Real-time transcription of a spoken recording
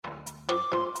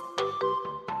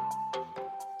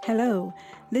Hello,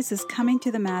 this is Coming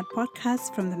to the Mat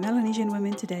podcast from the Melanesian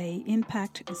Women Today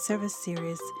Impact Service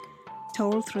Series.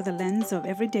 Told through the lens of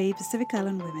everyday Pacific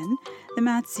Island women, the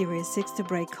Mat series seeks to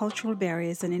break cultural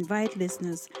barriers and invite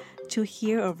listeners to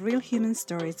hear of real human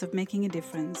stories of making a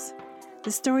difference.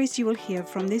 The stories you will hear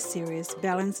from this series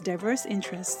balance diverse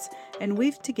interests and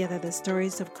weave together the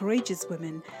stories of courageous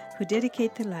women who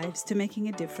dedicate their lives to making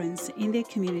a difference in their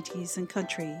communities and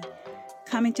country.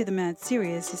 Coming to the Mat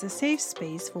series is a safe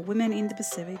space for women in the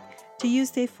Pacific to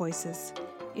use their voices.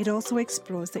 It also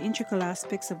explores the integral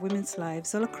aspects of women's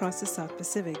lives all across the South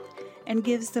Pacific and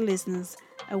gives the listeners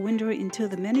a window into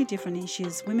the many different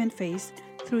issues women face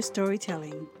through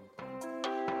storytelling.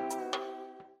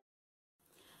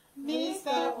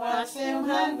 Mr. Wasem,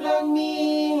 hand blow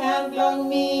me, hand blow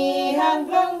me, hand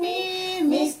blow me.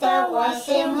 Mr.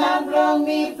 Wasem, hand blow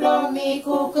me,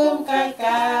 kukum kai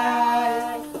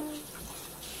kai.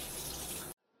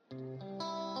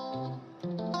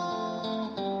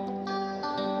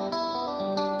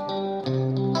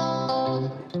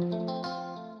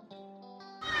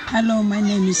 Hello, my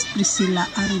name is Priscilla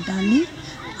Arudali.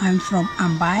 I'm from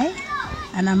Ambai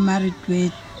and I'm married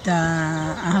with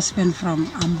a husband from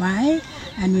Ambai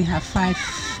and we have 5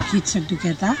 kids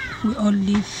together. We all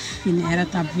live in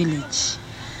Eratap village.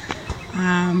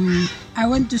 I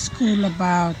went to school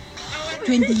about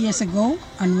 20 years ago,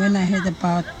 and when I heard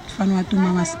about Vanuatu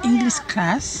Mama's English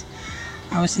class,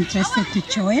 I was interested to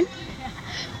join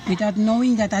without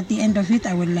knowing that at the end of it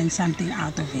I will learn something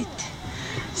out of it.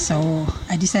 So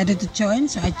I decided to join.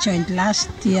 So I joined last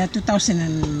year,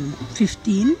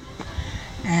 2015,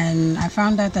 and I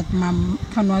found out that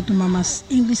Vanuatu Mama's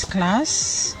English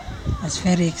class was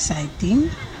very exciting,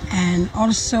 and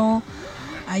also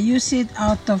I use it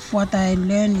out of what I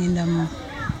learned in the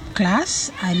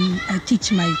class. I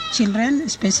teach my children,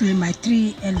 especially my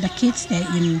 3 elder kids. They're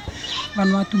in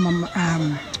Vanuatu Mama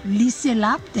Lycée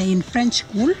Lab. They're in French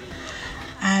school.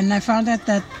 And I found out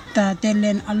that they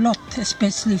learn a lot,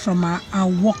 especially from our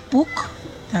workbook,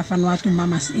 the Vanuatu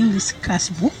Mama's English class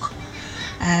book.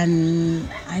 And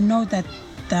I know that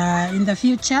in the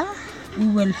future, we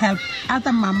will help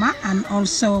other mama and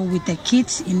also with the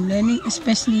kids in learning,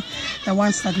 especially the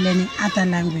ones that learning other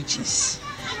languages.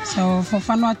 So for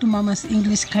Vanuatu Mama's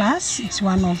English class, it's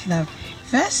one of the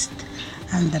first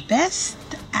and the best,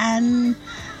 and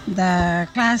the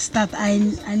class that I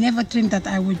never dreamed that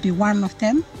I would be one of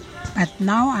them, but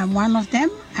now I'm one of them,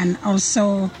 and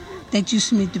also they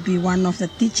choose me to be one of the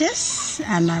teachers,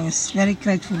 and I was very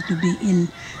grateful to be in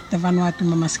the Vanuatu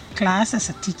Mama's class as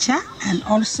a teacher, and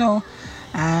also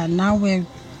now we're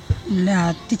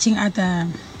teaching other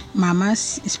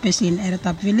mamas, especially in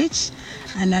Eratap village,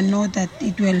 and I know that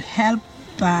it will help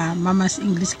Mama's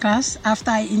English class.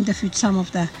 After I interviewed some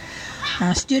of the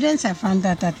students, I found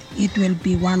out that it will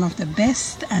be one of the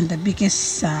best and the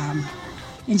biggest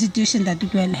institution that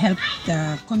will help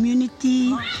the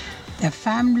community, the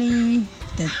family,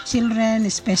 the children,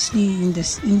 especially in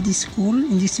this school,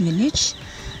 in this village.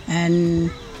 And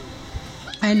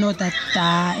I know that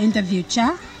in the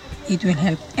future, it will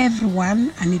help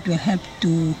everyone, and it will help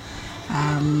to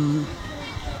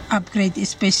upgrade,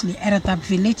 especially Eratap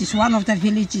village. It's one of the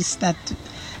villages that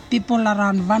people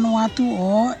around Vanuatu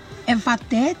or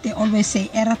Evate, they always say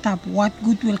Eratap, what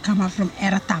good will come out from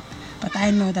Eratap? But I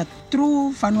know that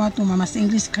through Vanuatu Mama's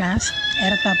English class,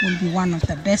 Eratap will be one of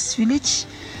the best village,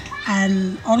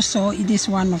 and also it is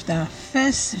one of the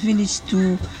first village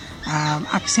to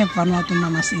accept Vanuatu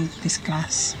Mama's English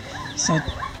class. So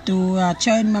to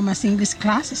join Mama's English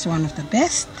class is one of the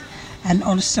best, and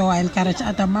also I encourage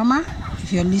other mama,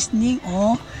 if you're listening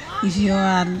or if you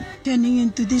are turning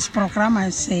into this program, I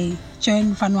say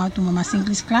join Vanuatu Mama's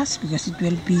English class, because it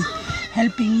will be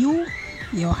helping you,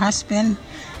 your husband,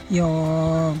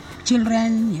 your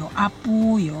children, your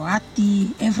apu, your ati,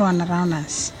 everyone around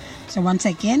us. So once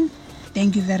again,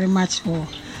 thank you very much for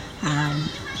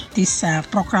this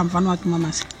program, Vanuatu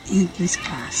Mama's English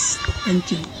class.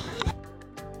 Thank you.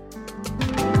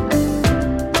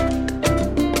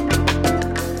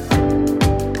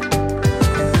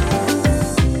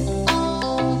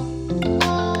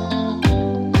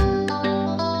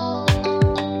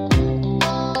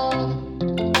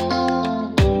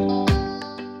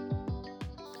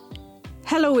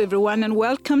 Hello everyone, and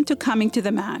welcome to Coming to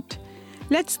the Mat.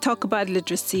 Let's talk about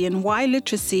literacy and why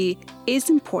literacy is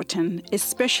important,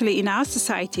 especially in our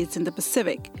societies in the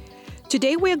Pacific.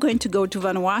 Today we are going to go to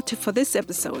Vanuatu for this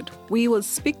episode. We will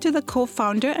speak to the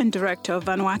co-founder and director of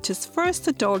Vanuatu's first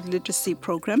adult literacy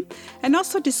program, and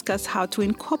also discuss how to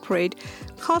incorporate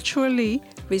culturally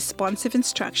responsive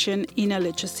instruction in a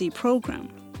literacy program.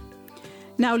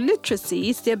 Now, literacy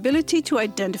is the ability to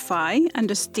identify,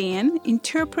 understand,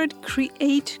 interpret,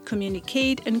 create,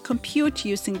 communicate, and compute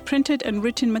using printed and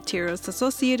written materials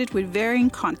associated with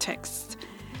varying contexts.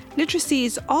 Literacy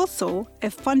is also a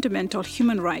fundamental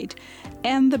human right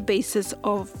and the basis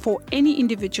for any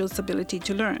individual's ability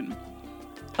to learn.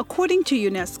 According to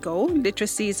UNESCO,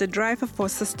 literacy is a driver for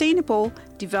sustainable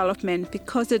development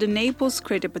because it enables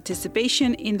greater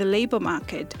participation in the labor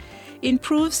market,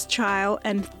 improves child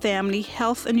and family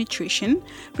health and nutrition,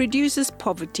 reduces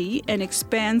poverty, and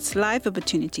expands life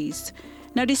opportunities.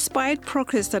 Now, despite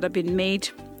progress that have been made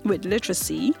with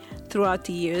literacy throughout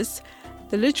the years,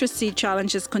 the literacy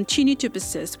challenges continue to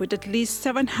persist, with at least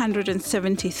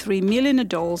 773 million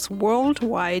adults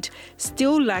worldwide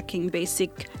still lacking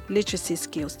basic literacy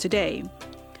skills today.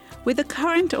 With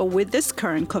this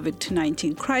current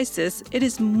COVID-19 crisis, it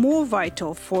is more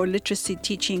vital for literacy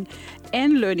teaching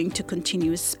and learning to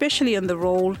continue, especially on the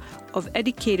role of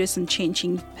educators in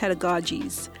changing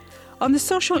pedagogies. On the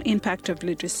social impact of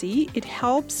literacy, it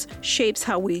shapes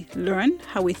how we learn,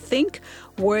 how we think,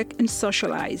 work, and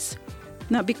socialize.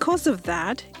 Now, because of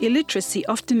that, illiteracy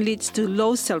often leads to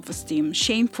low self-esteem,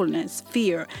 shamefulness,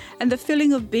 fear, and the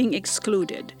feeling of being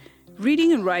excluded.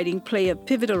 Reading and writing play a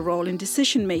pivotal role in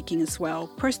decision-making as well,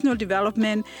 personal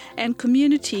development, and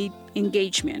community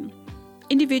engagement.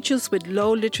 Individuals with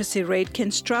low literacy rate can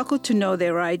struggle to know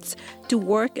their rights to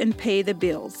work and pay the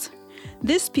bills.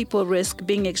 These people risk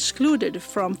being excluded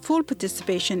from full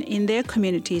participation in their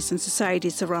communities and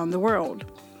societies around the world.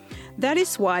 That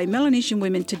is why Melanesian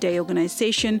Women Today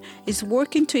organization is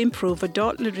working to improve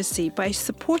adult literacy by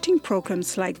supporting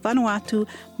programs like Vanuatu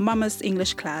Mama's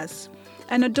English Class,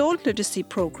 an adult literacy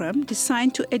program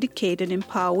designed to educate and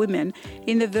empower women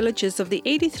in the villages of the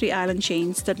 83 island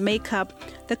chains that make up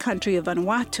the country of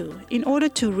Vanuatu in order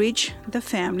to reach the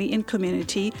family and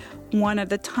community one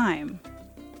at a time.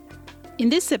 In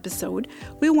this episode,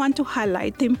 we want to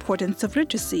highlight the importance of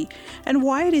literacy and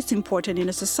why it is important in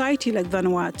a society like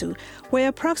Vanuatu, where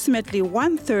approximately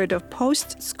 1/3 of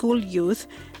post-school youth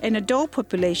and adult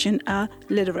population are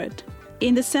literate,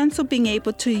 in the sense of being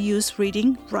able to use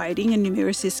reading, writing, and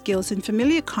numeracy skills in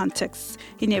familiar contexts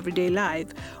in everyday life.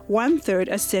 1/3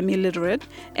 are semi-literate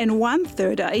and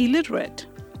 1/3 are illiterate.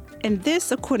 And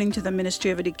this, according to the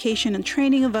Ministry of Education and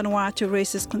Training of Vanuatu,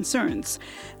 raises concerns.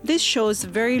 This shows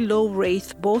very low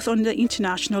rates both on the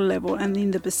international level and in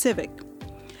the Pacific.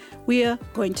 We are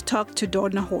going to talk to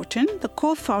Donna Horton, the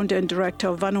co-founder and director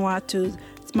of Vanuatu's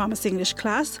Mama's English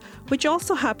Class, which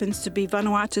also happens to be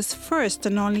Vanuatu's first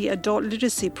and only adult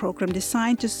literacy program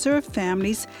designed to serve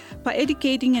families by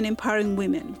educating and empowering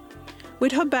women.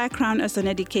 With her background as an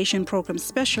education program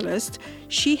specialist,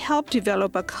 she helped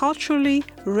develop a culturally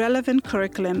relevant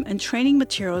curriculum and training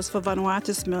materials for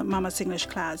Vanuatu's Mama's English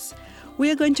Class. We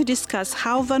are going to discuss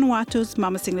how Vanuatu's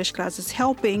Mama's English Class is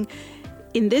helping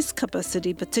in this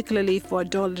capacity, particularly for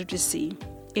adult literacy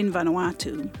in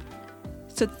Vanuatu.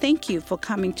 So thank you for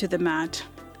coming to the mat.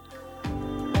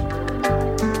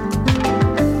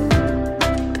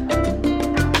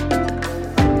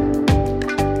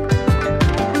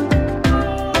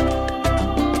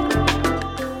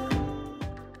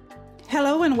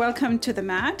 Hello and welcome to the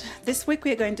mat. This week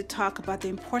we are going to talk about the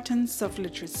importance of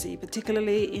literacy,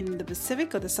 particularly in the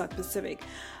Pacific or the South Pacific.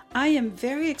 I am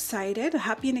very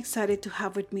happy and excited to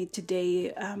have with me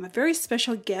today a very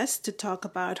special guest to talk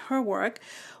about her work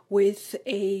with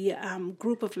a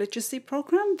group of literacy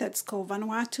program that's called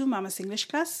Vanuatu Mama's English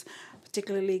Class,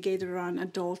 particularly geared around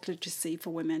adult literacy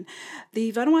for women.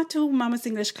 The Vanuatu Mama's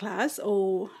English Class,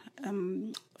 or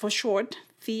for short,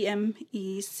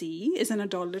 VMEC, is an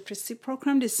adult literacy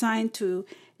program designed to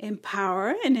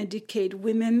empower and educate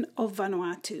women of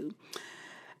Vanuatu.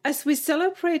 As we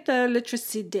celebrate the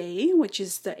Literacy Day, which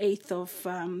is the 8th of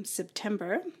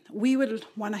September, we would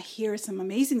want to hear some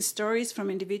amazing stories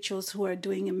from individuals who are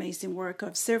doing amazing work,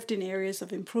 have served in areas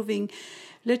of improving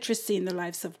literacy in the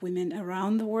lives of women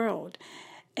around the world.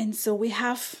 And so we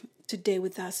have today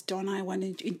with us Donna. I want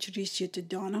to introduce you to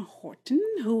Donna Horton,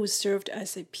 who served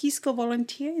as a Peace Corps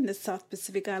volunteer in the South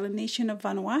Pacific Island nation of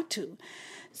Vanuatu.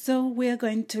 So we're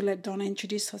going to let Donna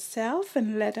introduce herself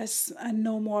and let us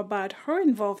know more about her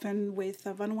involvement with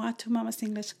Vanuatu Mama's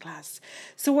English Class.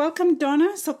 So welcome,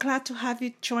 Donna. So glad to have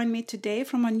you join me today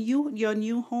from your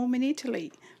new home in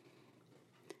Italy.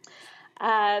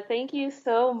 Thank you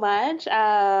so much.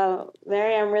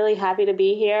 Mary, I'm really happy to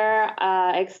be here.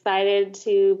 Excited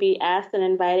to be asked and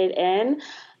invited in.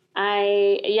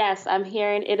 I'm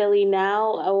here in Italy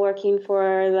now, working for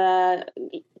the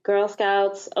Girl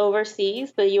Scouts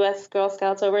overseas, the U.S. Girl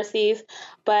Scouts overseas,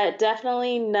 but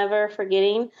definitely never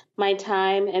forgetting my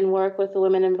time and work with the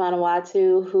women in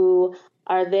Vanuatu who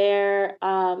are there,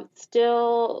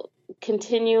 still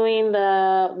continuing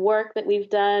the work that we've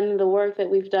done, the work that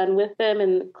we've done with them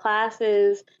in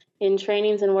classes, in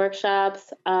trainings and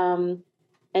workshops, and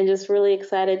just really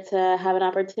excited to have an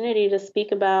opportunity to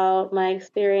speak about my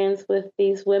experience with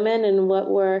these women and what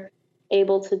we're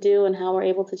able to do and how we're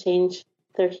able to change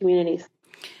their communities.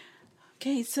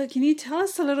 Okay, so can you tell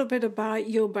us a little bit about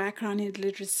your background in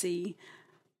literacy?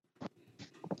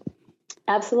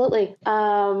 Absolutely.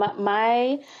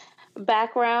 My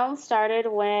background started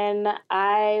when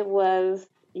I was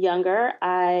younger.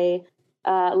 I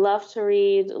loved to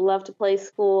read, loved to play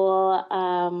school,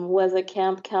 was a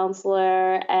camp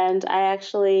counselor, and I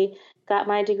actually got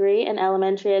my degree in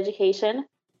elementary education.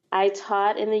 I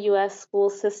taught in the U.S. school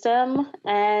system,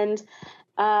 and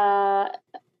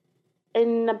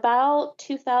in about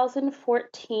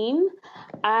 2014,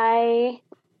 I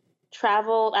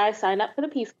signed up for the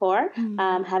Peace Corps,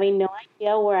 having no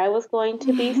idea where I was going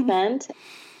to be sent.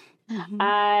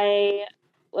 I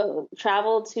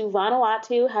traveled to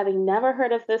Vanuatu, having never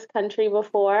heard of this country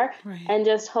before, and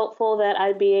just hopeful that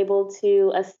I'd be able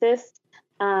to assist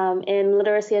in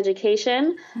literacy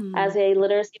education as a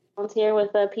literacy volunteer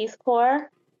with the Peace Corps.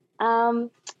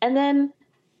 And then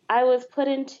I was put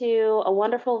into a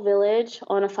wonderful village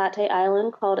on Afate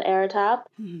Island called Aratop.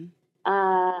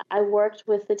 I worked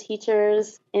with the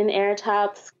teachers in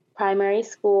Aratop's primary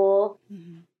school.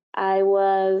 I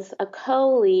was a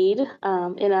co-lead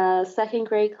in a second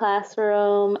grade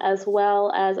classroom, as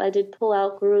well as I did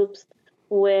pull-out groups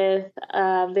with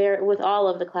all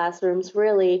of the classrooms,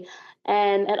 really.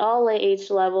 And at all age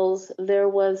levels, there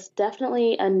was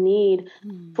definitely a need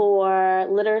for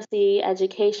literacy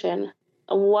education.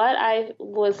 What I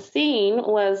was seeing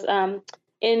was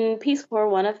in Peace Corps,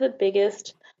 one of the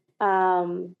biggest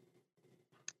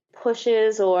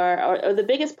pushes or the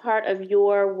biggest part of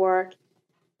your work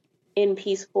in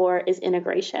Peace Corps is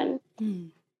integration.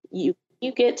 You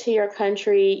get to your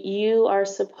country, you are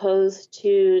supposed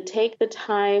to take the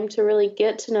time to really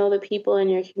get to know the people in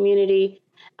your community,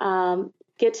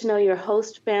 get to know your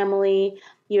host family,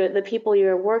 the people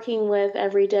you're working with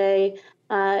every day,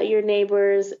 your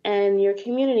neighbors and your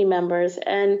community members.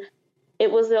 And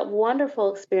it was a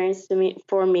wonderful experience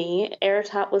for me.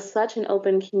 Aratop was such an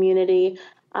open community,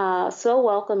 so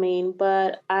welcoming,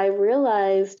 but I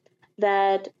realized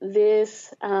that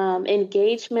this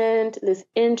engagement, this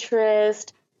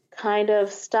interest kind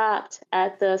of stopped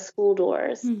at the school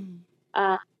doors.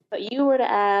 But you were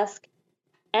to ask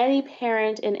any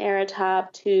parent in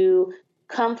Aratop to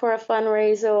come for a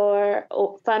fundraiser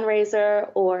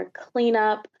or clean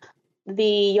up the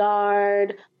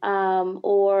yard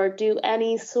or do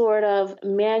any sort of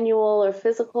manual or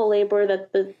physical labor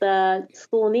that the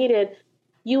school needed,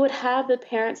 you would have the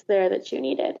parents there that you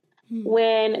needed.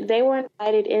 When they were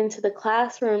invited into the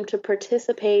classroom to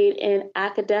participate in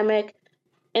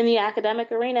the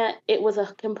academic arena, it was a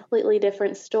completely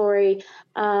different story.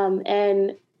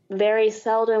 And very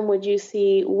seldom would you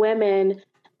see women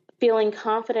feeling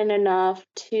confident enough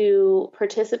to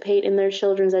participate in their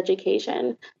children's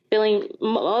education.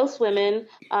 Most women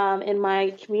in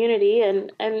my community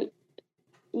and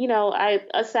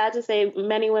it's sad to say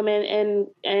many women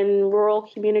in rural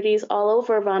communities all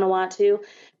over Vanuatu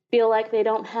feel like they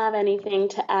don't have anything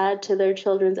to add to their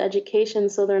children's education,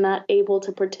 so they're not able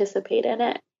to participate in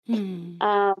it.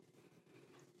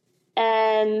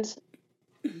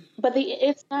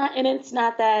 It's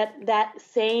not that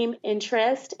same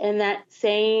interest and that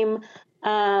same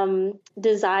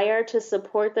desire to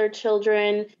support their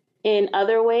children in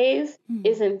other ways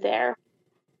isn't there.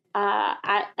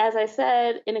 As I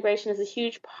said, integration is a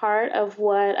huge part of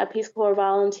what a Peace Corps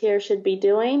volunteer should be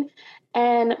doing.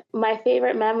 And my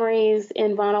favorite memories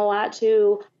in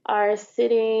Vanuatu are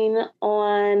sitting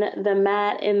on the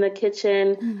mat in the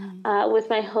kitchen with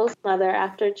my host mother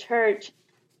after church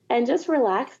and just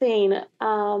relaxing.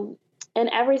 And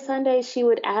every Sunday she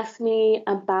would ask me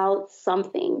about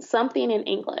something in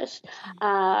English,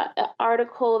 an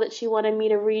article that she wanted me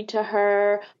to read to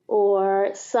her,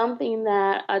 or something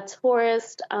that a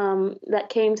tourist that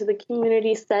came to the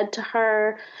community said to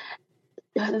her.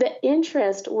 The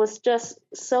interest was just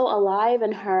so alive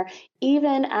in her,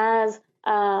 even as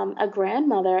a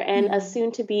grandmother and a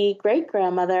soon-to-be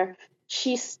great-grandmother.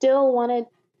 She still wanted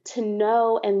to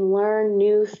know and learn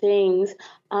new things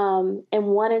and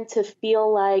wanted to feel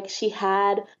like she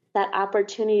had that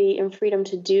opportunity and freedom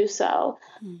to do so.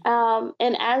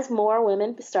 And as more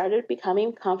women started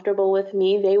becoming comfortable with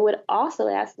me, they would also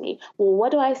ask me, well,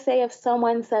 what do I say if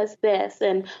someone says this?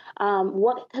 And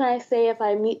what can I say if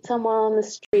I meet someone on the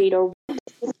street? Or what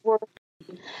does this word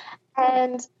mean?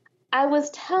 And I was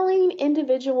telling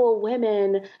individual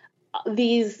women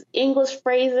these English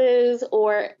phrases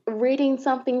or reading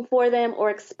something for them or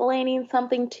explaining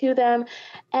something to them.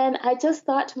 And I just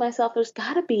thought to myself, there's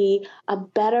got to be a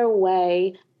better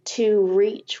way to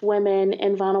reach women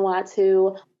in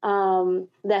Vanuatu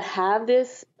that have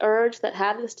this urge, that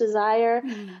have this desire,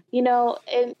 you know,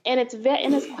 and it's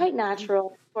quite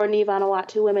natural for Ni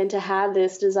Vanuatu women to have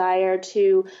this desire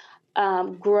to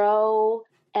grow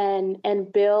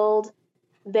and build.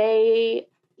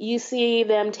 You see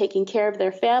them taking care of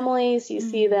their families, you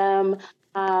see them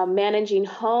managing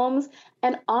homes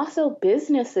and also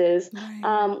businesses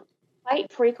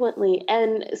quite frequently.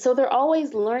 And so they're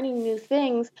always learning new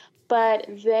things, but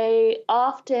they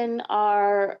often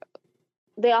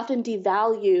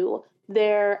devalue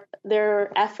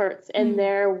their efforts and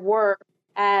their work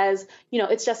as, you know,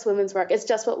 it's just women's work. It's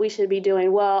just what we should be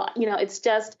doing. Well, you know, it's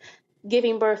just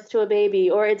giving birth to a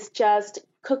baby, or it's just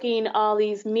cooking all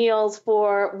these meals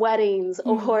for weddings,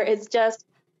 or it's just,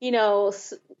 you know,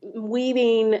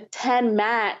 weaving 10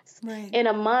 mats in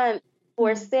a month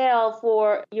for sale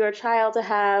for your child to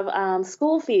have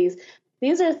school fees.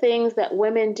 These are things that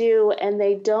women do, and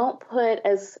they don't put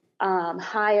as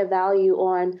high a value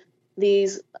on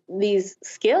these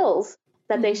skills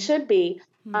that they should be.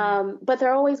 But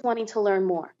they're always wanting to learn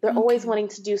more. They're always wanting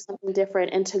to do something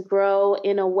different and to grow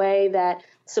in a way that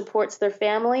supports their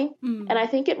family. And I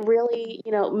think it really,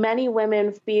 you know, many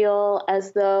women feel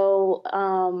as though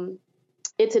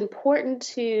it's important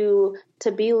to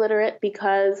be literate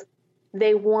because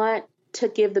they want to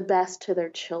give the best to their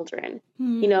children.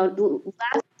 You know,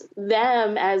 that's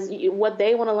them as what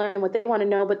they want to learn, what they want to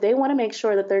know, but they want to make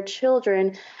sure that their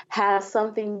children have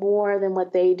something more than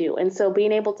what they do. And so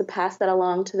being able to pass that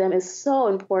along to them is so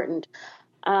important.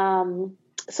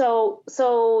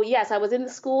 So yes, I was in the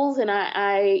schools and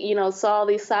I you know, saw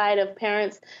the side of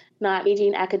parents not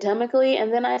aging academically.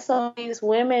 And then I saw these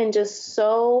women just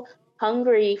so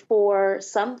hungry for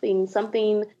something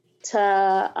to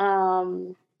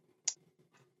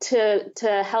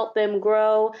help them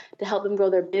grow,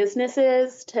 their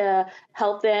businesses, to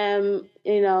help them,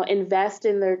 you know, invest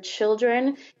in their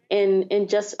children in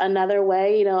just another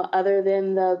way, you know, other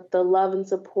than the love and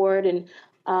support and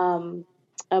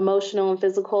emotional and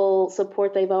physical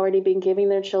support they've already been giving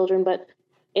their children, but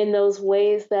in those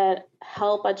ways that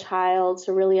help a child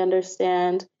to really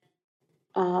understand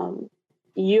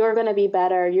you're going to be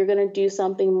better, you're going to do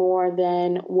something more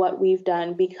than what we've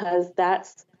done, because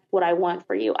that's what I want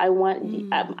for you. I want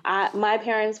my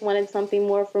parents wanted something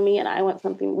more for me, and I want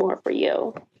something more for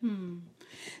you.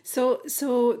 So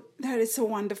that is so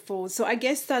wonderful. So I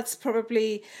guess that's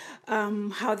probably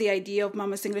how the idea of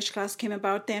Mama's English class came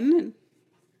about then.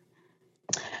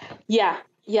 Yeah,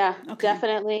 okay.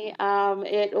 Definitely.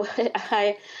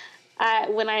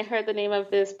 When I heard the name of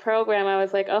this program, I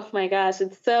was like, oh my gosh,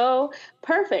 it's so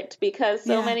perfect, because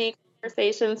so many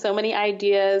conversations, so many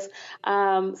ideas,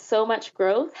 so much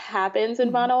growth happens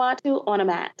in Vanuatu on a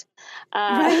mat.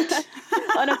 Right.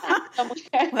 On a mat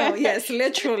somewhere. Well, yes,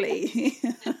 literally.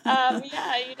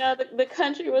 Yeah, you know, the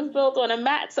country was built on a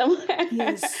mat somewhere.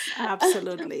 Yes,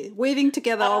 absolutely. Weaving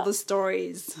together all the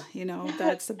stories, you know,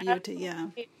 that's the beauty, yeah.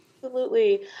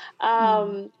 Absolutely.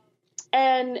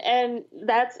 And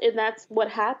that's what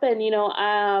happened, you know,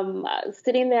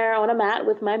 sitting there on a mat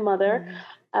with my mother,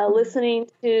 listening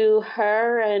to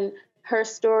her and her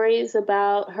stories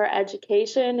about her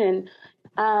education.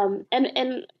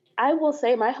 And I will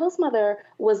say my host mother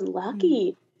was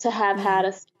lucky to have had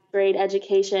a grade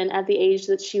education at the age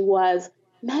that she was.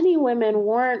 Many women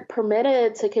weren't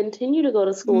permitted to continue to go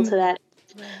to school to that.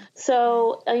 Right.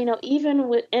 So, you know, even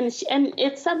with, and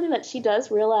it's something that she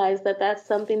does realize that that's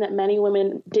something that many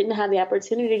women didn't have the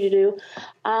opportunity to do,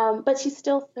 but she's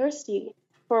still thirsty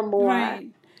for more. Right.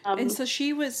 And so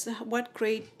she was, what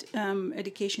grade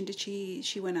education did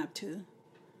she went up to?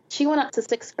 She went up to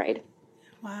 6th grade.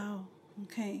 Wow.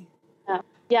 Okay.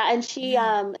 Yeah, and she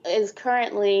is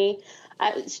currently,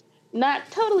 not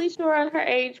totally sure on her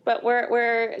age, but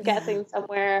we're guessing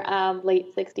somewhere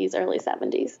late 60s, early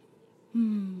 70s.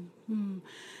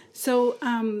 So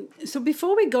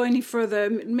before we go any further,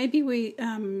 maybe we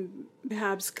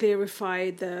perhaps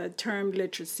clarify the term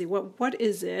literacy. What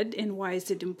is it, and why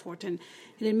is it important?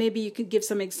 And then maybe you could give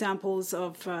some examples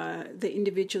of the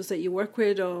individuals that you work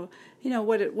with, or you know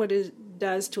what it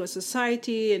does to a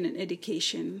society and an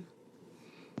education.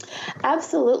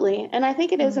 Absolutely. And I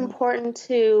think it is important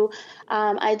to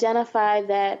identify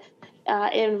that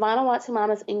in Vanuatu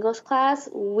Mama's English class,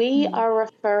 we are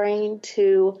referring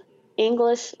to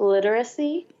English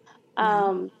literacy.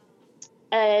 Um,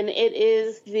 and it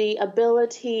is the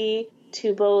ability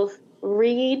to both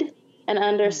read and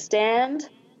understand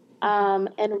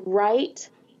and write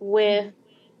with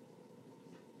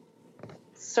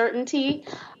certainty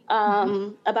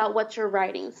about what you're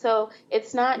writing. So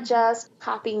it's not just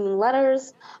copying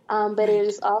letters, but it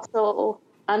is also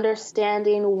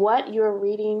understanding what you're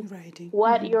reading, Writing.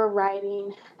 what you're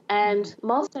writing, and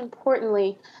most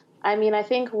importantly, I mean, I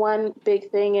think one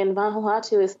big thing in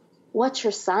Vanuatu is what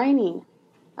you're signing.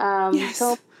 Yes.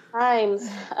 So times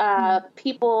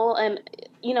people, and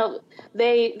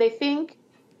they think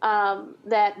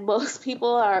that most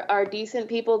people are decent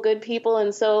people, good people,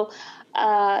 and so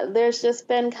there's just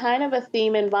been kind of a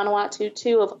theme in Vanuatu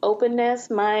too of openness.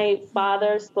 My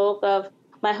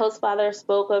host father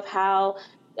spoke of how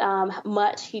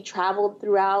much he traveled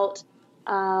throughout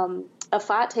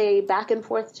Afate back and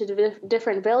forth to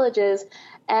different villages,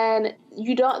 and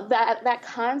you don't that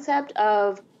concept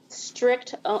of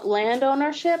strict land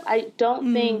ownership, I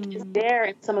don't think is there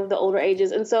in some of the older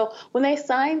ages. And so when they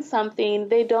sign something,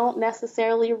 they don't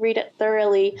necessarily read it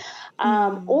thoroughly,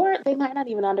 or they might not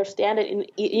even understand it.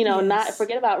 And not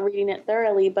forget about reading it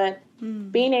thoroughly, but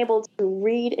being able to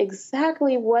read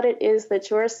exactly what it is that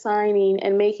you're signing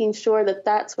and making sure that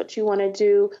that's what you want to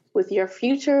do with your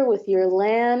future, with your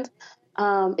land,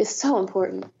 is so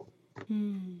important.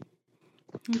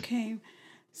 Okay.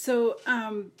 So,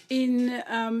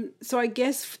 so I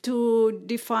guess to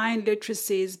define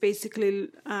literacy is basically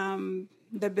the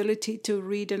ability to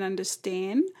read and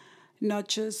understand, not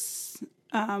just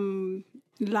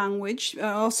language,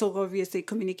 also obviously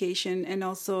communication and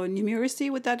also numeracy.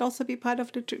 Would that also be part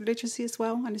of literacy as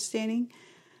well, understanding?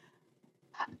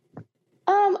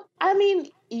 I mean,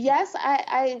 yes,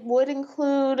 I would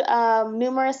include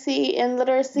numeracy in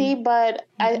literacy, but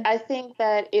I think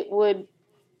that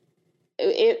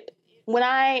when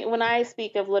I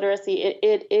speak of literacy,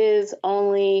 it is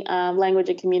only language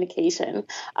and communication.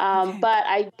 But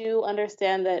I do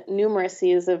understand that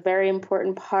numeracy is a very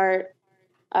important part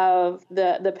of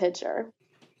the picture.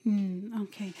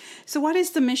 Okay. So what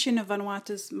is the mission of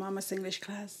Vanuatu's Mama's English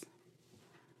class?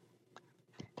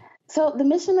 So the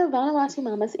mission of Vanuatu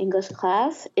Mama's English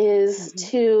class is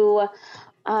to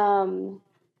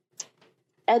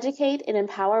educate and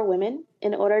empower women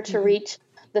in order to reach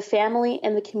the family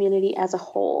and the community as a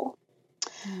whole.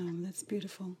 That's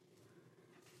beautiful.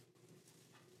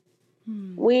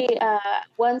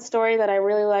 One story that I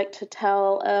really like to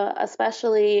tell,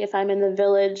 especially if I'm in the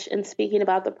village and speaking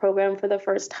about the program for the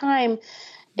first time,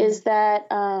 is that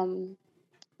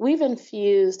we've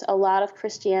infused a lot of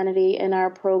Christianity in our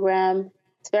program.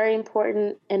 It's very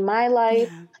important in my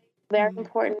life, very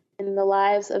important in the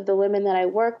lives of the women that I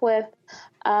work with.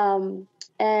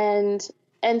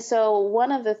 And so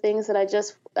one of the things that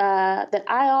that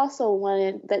I also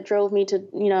wanted, that drove me to,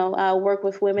 work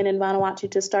with women in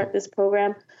Vanuatu to start this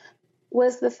program,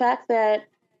 was the fact that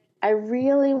I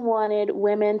really wanted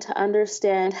women to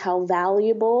understand how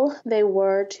valuable they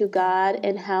were to God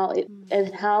and how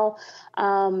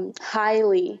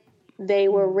highly they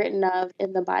were written of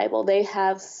in the Bible. They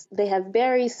have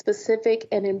very specific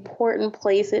and important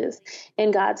places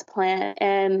in God's plan,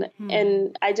 and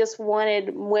I just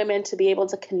wanted women to be able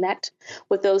to connect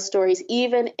with those stories,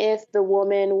 even if the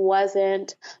woman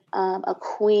wasn't a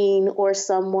queen or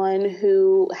someone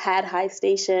who had high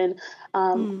station.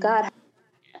 God.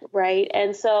 Right.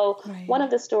 And so one of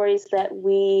the stories that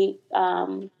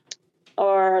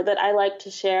or that I like to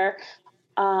share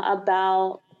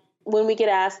about when we get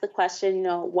asked the question,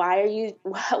 why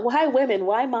women,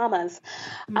 why mamas?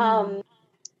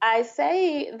 I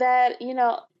say that,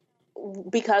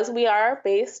 because we are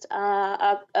based,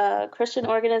 a Christian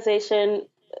organization,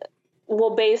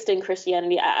 based in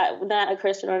Christianity, not a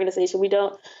Christian organization. We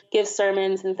don't give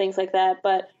sermons and things like that,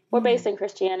 but we're based in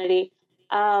Christianity.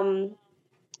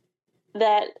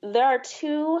 That there are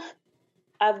two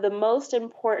of the most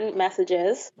important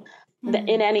messages in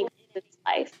any Christian's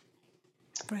life.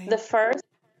 Right. The first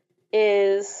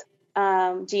is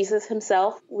Jesus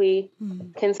himself. We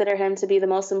consider him to be the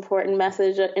most important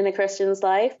message in a Christian's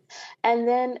life. And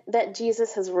then that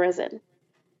Jesus has risen.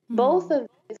 Both of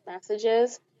these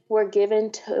messages were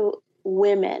given to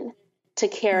women to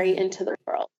carry into the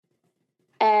world.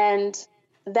 And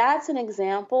that's an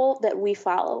example that we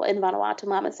follow in Vanuatu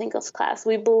Mama's English class.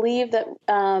 We believe that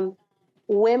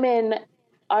women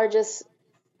are just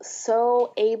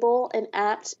so able and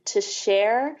apt to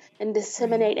share and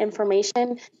disseminate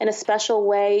information in a special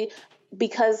way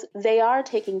because they are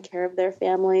taking care of their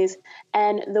families.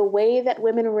 And the way that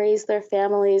women raise their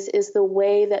families is the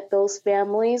way that those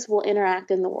families will interact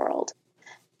in the world.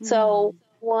 So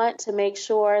we want to make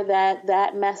sure that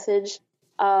that message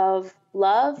of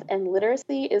love and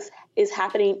literacy is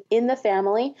happening in the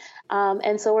family.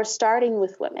 And so we're starting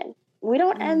with women. We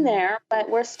don't end there, but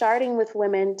we're starting with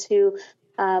women to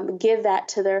give that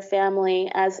to their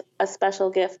family as a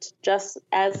special gift, just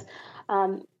as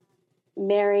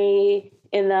Mary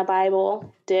in the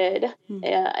Bible did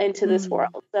into this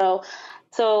world.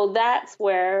 So that's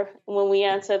where, when we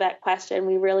answer that question,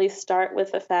 we really start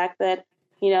with the fact that,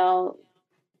 God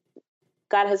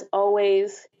has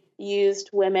always used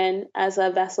women as a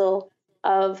vessel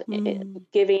of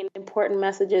giving important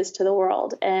messages to the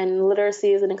world. And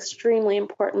literacy is an extremely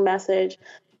important message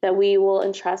that we will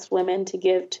entrust women to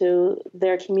give to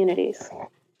their communities.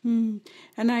 And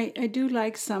I do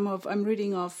like I'm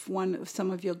reading off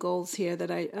some of your goals here that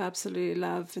I absolutely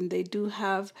love. And they do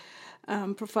have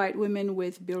provide women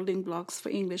with building blocks for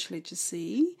English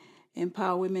literacy,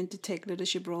 empower women to take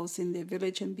leadership roles in their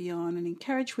village and beyond, and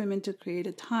encourage women to create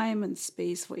a time and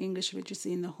space for English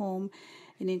literacy in the home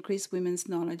and increase women's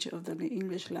knowledge of the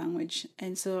English language.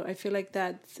 And so I feel like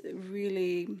that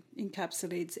really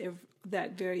encapsulates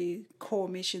that very core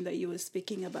mission that you were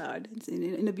speaking about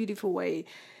in a beautiful way,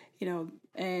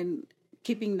 and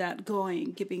keeping that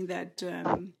going, keeping that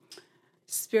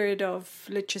spirit of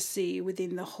literacy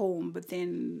within the home, but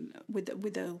then with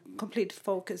a complete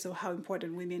focus of how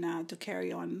important women are to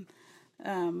carry on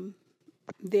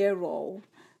their role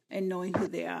and knowing who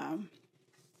they are.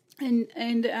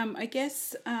 And I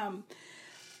guess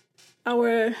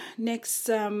our next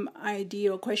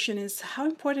idea or question is, how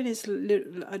important is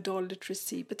adult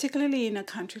literacy, particularly in a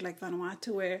country like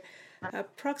Vanuatu, where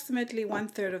approximately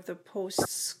 1/3 of the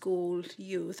post-school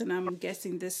youth, and I'm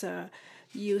guessing this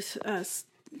youth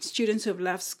students who have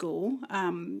left school,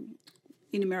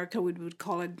 in America we would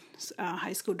call it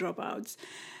high school dropouts,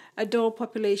 adult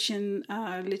population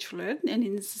literate, and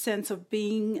in the sense of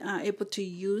being able to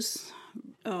use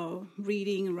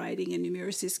reading, writing, and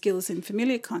numeracy skills in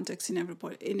familiar contexts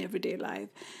in everyday life.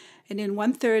 And then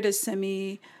 1/3 is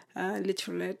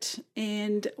semi-literate,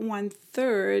 and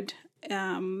 1/3,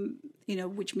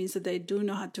 which means that they do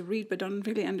know how to read but don't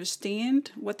really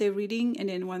understand what they're reading. And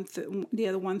then the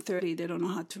other 1/3, they don't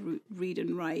know how to read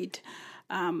and write,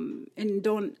 and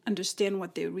don't understand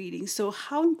what they're reading. So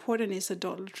how important is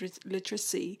adult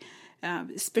literacy,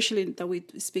 especially that we're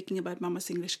speaking about Mama's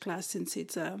English class, since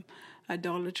it's a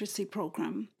adult literacy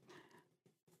program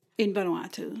in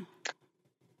Vanuatu?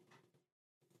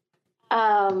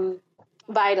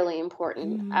 Vitally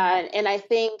important. And I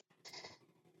think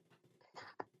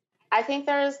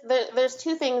there's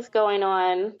two things going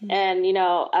on, and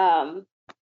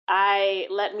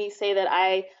let me say that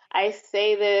I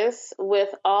say this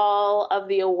with all of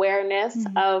the awareness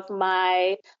of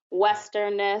my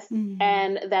Westernness,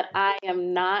 and that I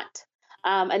am not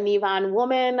a Nivan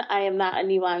woman. I am not a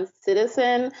Nivan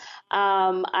citizen.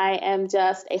 I am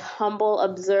just a humble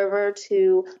observer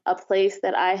to a place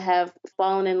that I have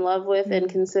fallen in love with and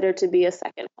consider to be a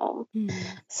second home.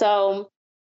 So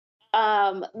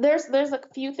there's a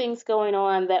few things going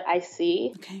on that I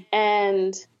see. Okay.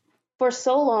 And for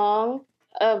so long,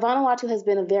 Vanuatu has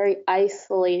been a very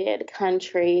isolated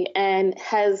country and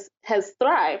has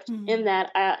thrived in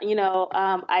that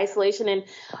isolation,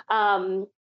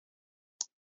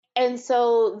 and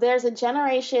so there's a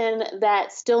generation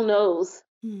that still knows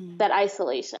that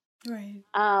isolation. Right.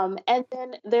 And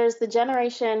then there's the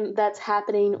generation that's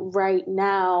happening right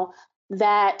now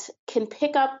that can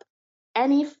pick up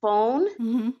any phone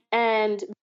and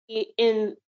be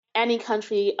in any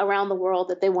country around the world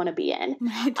that they want to be in.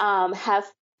 Right.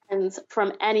 Have friends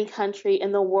from any country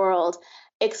in the world,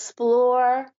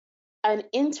 explore an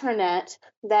internet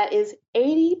that is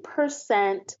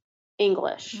 80%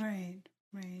 English. Right.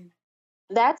 Right.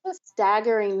 That's a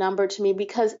staggering number to me,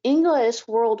 because English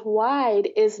worldwide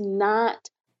is not,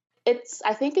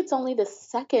 I think it's only the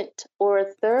second or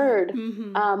third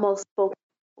most spoken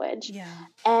language. Yeah.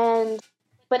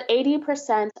 But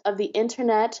 80% of the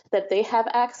internet that they have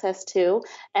access to,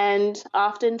 and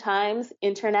oftentimes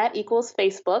internet equals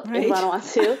Facebook in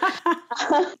Vanuatu,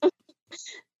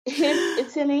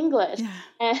 it's in English.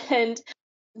 Yeah. And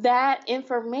that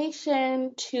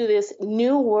information to this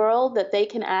new world that they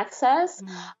can access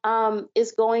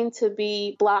is going to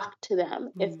be blocked to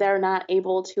them if they're not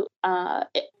able to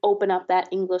open up that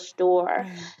English door. Right.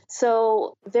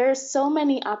 So there's so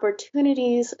many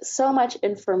opportunities, so much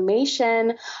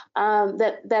information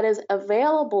that is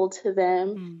available to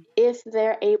them if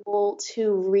they're able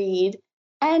to read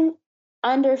and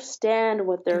understand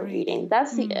what they're reading.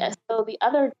 That's so the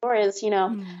other door is,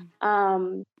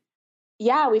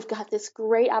 yeah, we've got this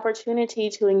great opportunity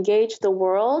to engage the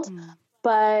world,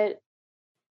 but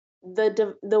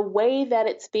the way that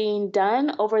it's being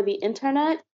done over the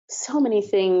internet, so many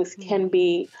things can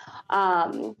be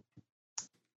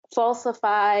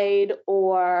falsified,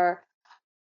 or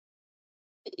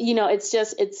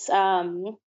it's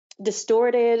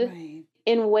distorted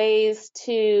in ways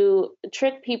to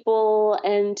trick people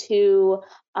and to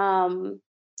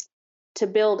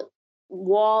build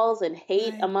walls and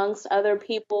hate amongst other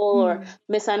people, or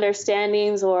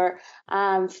misunderstandings, or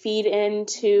feed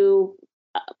into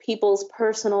people's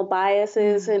personal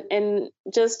biases, and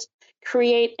just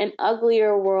create an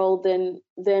uglier world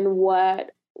than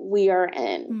what we are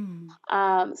in.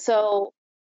 So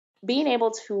being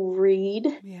able to read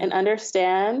and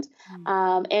understand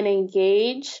and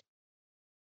engage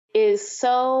is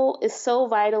so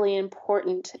vitally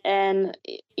important. And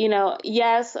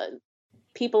yes,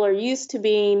 people are used to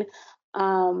being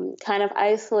kind of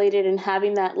isolated and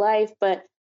having that life, but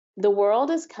the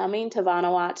world is coming to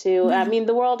Vanuatu. I mean,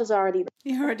 the world is already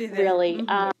there, really.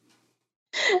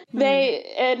 They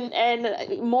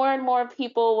and more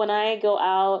people, when I go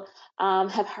out,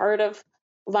 have heard of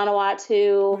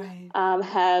Vanuatu,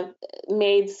 have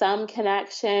made some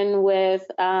connection with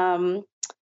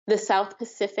the South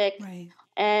Pacific,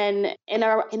 and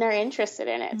are interested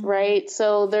in it, right?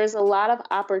 So there's a lot of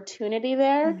opportunity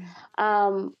there,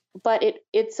 but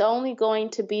it's only going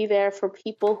to be there for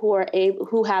people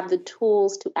who have the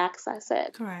tools to access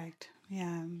it. Correct.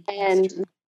 Yeah. And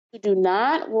who do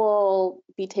not will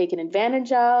be taken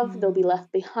advantage of. They'll be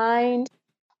left behind,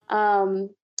 and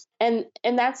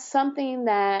that's something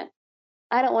that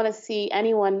I don't want to see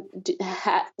anyone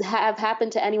have happen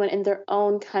to anyone in their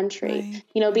own country.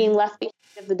 Being left behind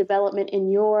of the development in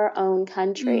your own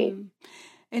country.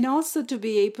 And also to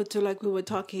be able to, like we were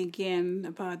talking again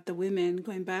about the women,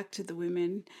 going back to the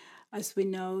women, as we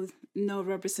know, no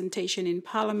representation in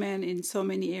parliament, in so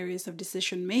many areas of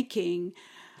decision making.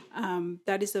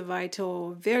 That is a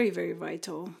vital, very, very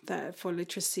vital that for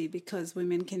literacy, because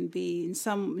women can be in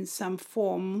some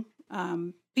form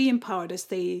be empowered as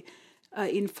they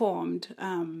informed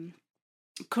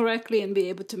correctly and be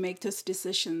able to make those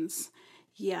decisions.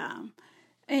 Yeah.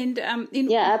 And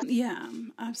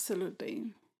absolutely.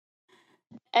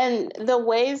 And the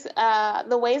ways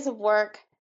of work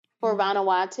for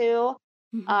Vanuatu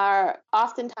are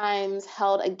oftentimes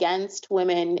held against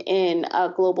women in a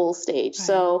global stage.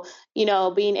 So,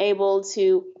 being able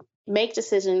to make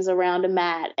decisions around a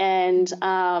mat and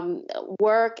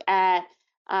work at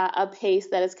a pace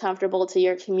that is comfortable to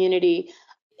your community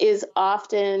is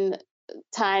often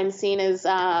times seen as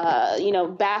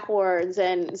backwards.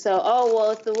 And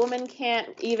so, if the woman can't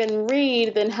even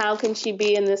read, then how can she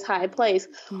be in this high place?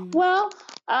 Well,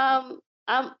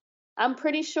 I'm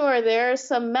pretty sure there are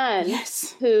some men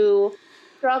who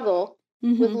struggle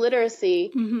with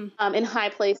literacy in high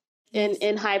places,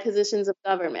 in high positions of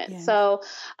government. So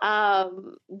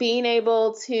being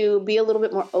able to be a little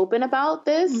bit more open about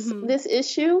this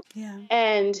issue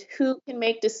and who can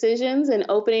make decisions, and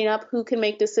opening up who can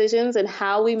make decisions and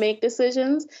how we make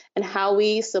decisions and how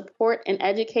we support and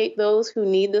educate those who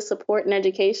need the support and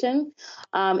education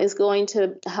is going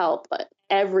to help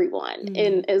everyone,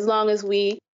 and as long as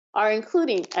we are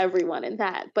including everyone in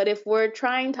that. But if we're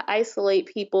trying to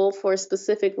isolate people for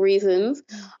specific reasons,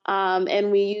 and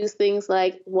we use things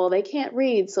like, well, they can't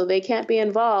read, so they can't be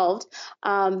involved,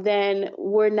 then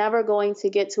we're never going to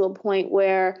get to a point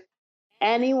where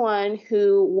anyone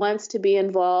who wants to be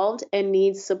involved and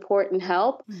needs support and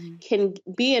help can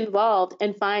be involved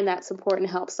and find that support and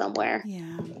help somewhere.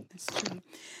 Yeah, that's true.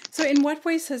 So in what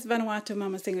ways has Vanuatu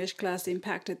Mama's English class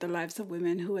impacted the lives of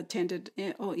women who attended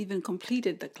or even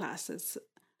completed the classes?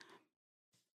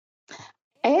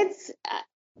 It's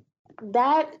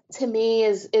that to me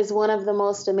is one of the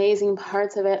most amazing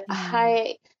parts of it.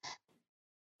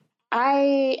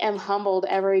 I am humbled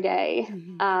every day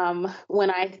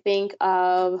when I think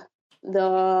of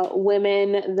the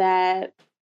women that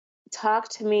talk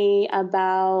to me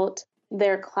about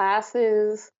their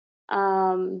classes,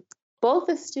 both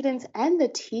the students and the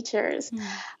teachers.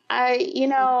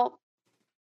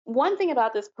 One thing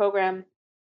about this program,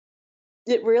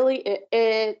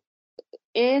 it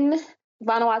in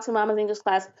Vanuatu Mama's English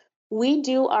class, we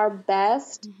do our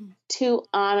best to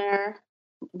honor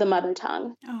the mother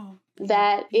tongue.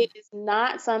 That it is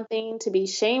not something to be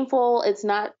shameful.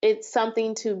 It's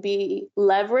something to be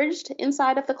leveraged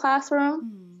inside of the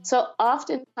classroom. So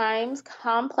oftentimes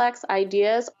complex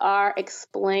ideas are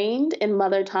explained in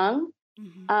mother tongue.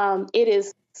 It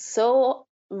is so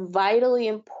vitally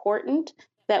important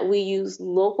that we use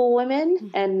local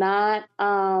women and not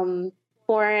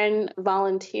foreign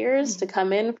volunteers to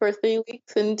come in for 3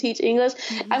 weeks and teach English.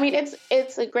 I mean,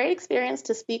 it's a great experience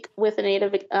to speak with a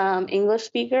native English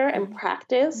speaker and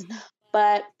practice,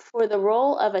 but for the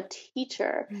role of a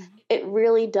teacher, it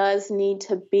really does need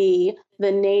to be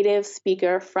the native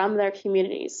speaker from their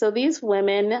community. So these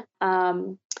women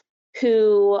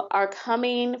who are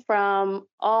coming from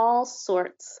all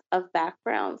sorts of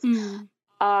backgrounds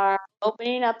are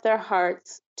opening up their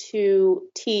hearts to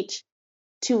teach,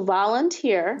 to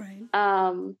volunteer.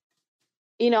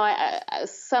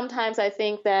 Sometimes I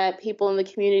think that people in the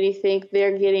community think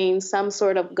they're getting some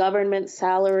sort of government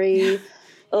salary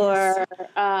or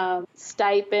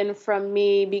stipend from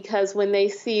me, because when they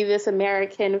see this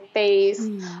American face,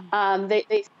 they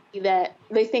see that,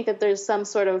 they think that there's some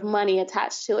sort of money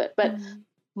attached to it. But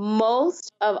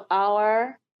most of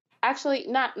our, actually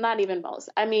not even most,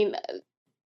 I mean,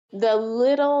 the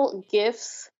little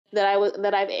gifts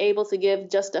that I'm able to give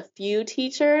just a few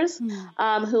teachers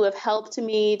who have helped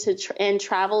me and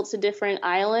traveled to different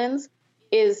islands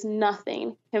is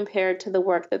nothing compared to the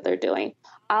work that they're doing.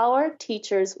 Our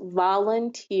teachers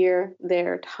volunteer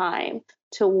their time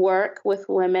to work with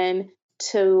women,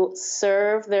 to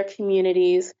serve their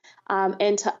communities,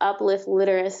 and to uplift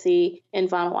literacy in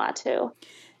Vanuatu.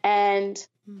 And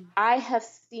I have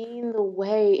seen the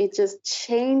way it just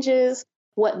changes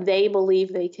what they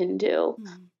believe they can do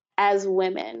as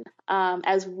women,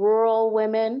 as rural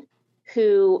women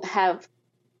who have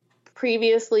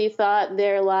previously thought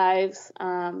their lives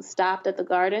stopped at the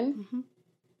garden.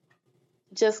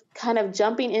 Just kind of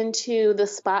jumping into the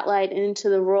spotlight, into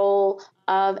the role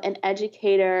of an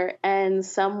educator and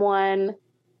someone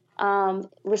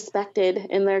respected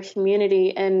in their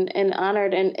community and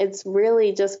honored. And it's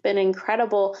really just been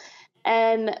incredible.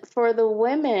 And for the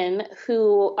women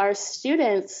who are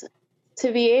students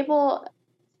to be able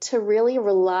to really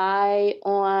rely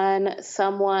on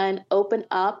someone open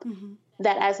up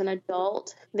that as an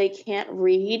adult they can't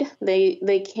read,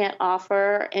 they can't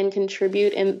offer and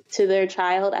contribute to their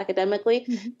child academically,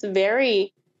 it's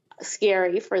very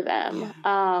scary for them.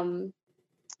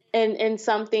 And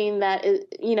something that is,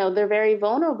 they're very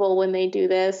vulnerable when they do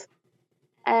this.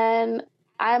 And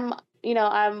I'm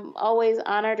always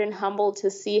honored and humbled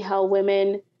to see how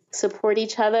women support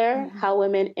each other, how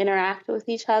women interact with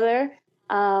each other,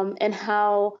 and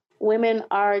how women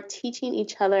are teaching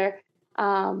each other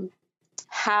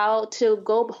how to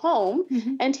go home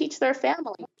and teach their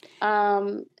family.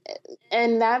 And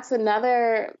that's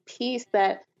another piece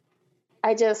that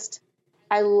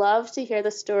I love to hear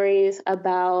the stories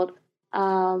about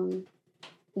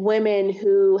women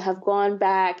who have gone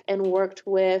back and worked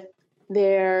with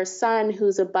their son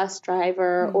who's a bus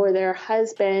driver or their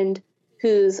husband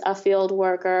who's a field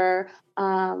worker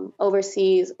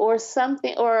overseas, or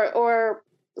something, or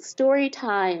story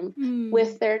time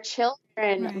with their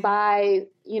children by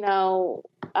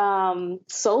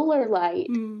solar light.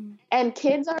 And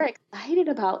kids are excited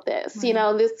about this.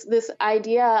 This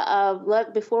idea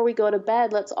of before we go to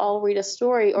bed, let's all read a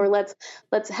story, or let's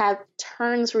have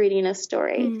turns reading a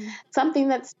story. Something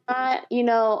that's not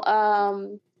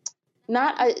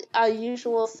not a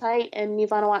usual sight in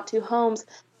Vanuatu homes,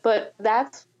 but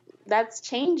that's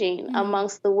changing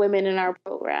amongst the women in our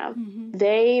program.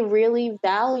 They really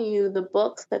value the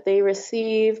books that they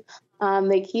receive.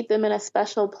 They keep them in a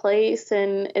special place,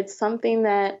 and it's something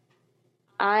that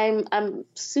I'm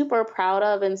super proud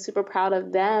of, and super proud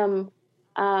of them.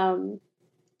 Now,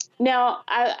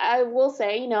 I will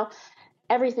say,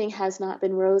 everything has not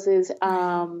been roses.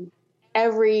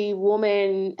 Every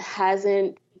woman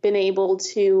hasn't been able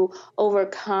to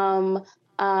overcome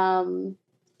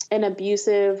an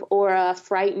abusive or a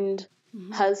frightened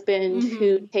husband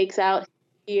who takes out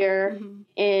fear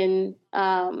in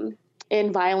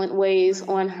violent ways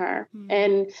on her.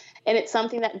 And it's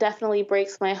something that definitely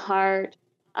breaks my heart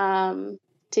to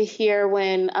hear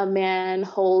when a man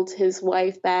holds his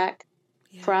wife back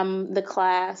from the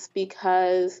class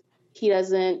because he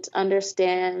doesn't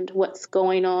understand what's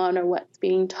going on or what's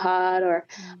being taught, or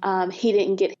he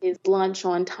didn't get his lunch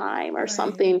on time, or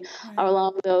something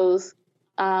along those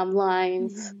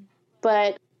lines.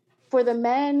 But for the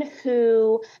men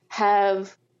who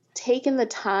have taken the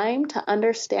time to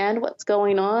understand what's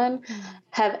going on,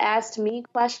 have asked me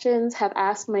questions, have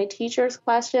asked my teachers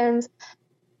questions,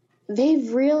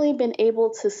 they've really been able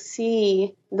to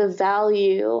see the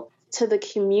value to the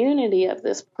community of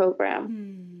this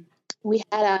program. We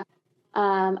had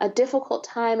a difficult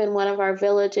time in one of our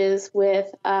villages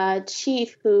with a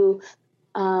chief who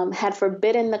had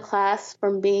forbidden the class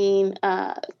from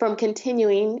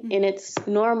continuing in its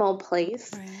normal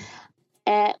place.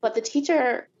 But the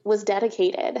teacher was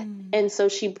dedicated, and so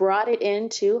she brought it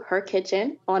into her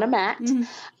kitchen on a mat,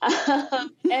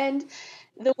 and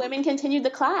the women continued the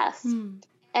class.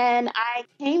 And I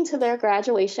came to their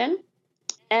graduation,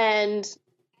 and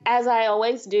as I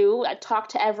always do, I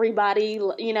talked to everybody,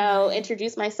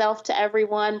 introduced myself to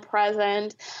everyone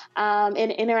present, and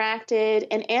interacted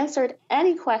and answered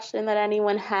any question that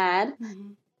anyone had.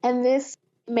 And this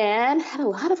man had a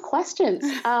lot of questions.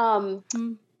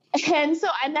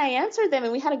 And I answered them,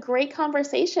 and we had a great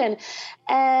conversation.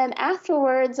 And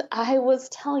afterwards, I was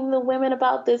telling the women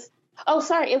about this. Oh,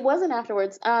 sorry, it wasn't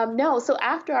afterwards. No, so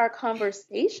after our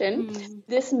conversation,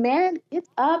 this man gets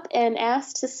up and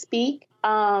asked to speak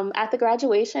at the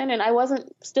graduation, and I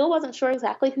still wasn't sure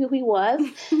exactly who he was.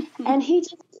 And he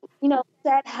just,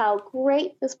 said how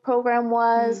great this program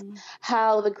was,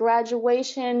 how the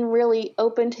graduation really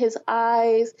opened his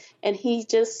eyes, and he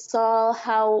just saw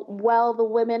how well the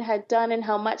women had done and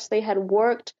how much they had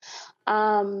worked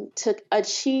to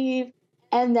achieve,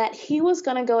 and that he was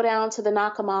going to go down to the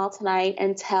Nakamal tonight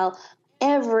and tell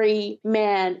every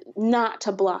man not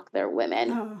to block their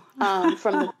women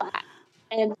from the class,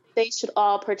 and they should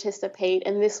all participate,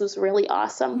 and this was really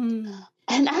awesome.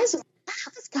 And I was like,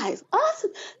 wow, this guy is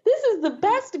awesome. This is the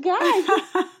best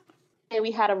guy. And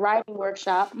we had a writing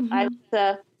workshop. I had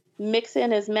to mix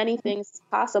in as many things as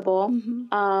possible.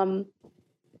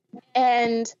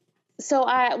 And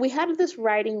so we had this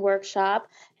writing workshop,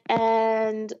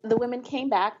 and the women came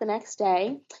back the next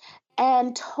day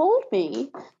and told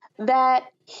me that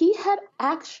he had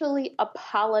actually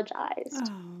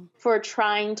apologized for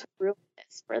trying to ruin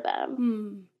this for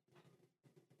them.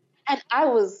 And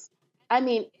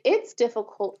it's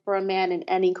difficult for a man in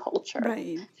any culture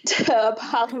to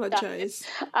apologize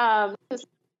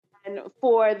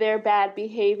for their bad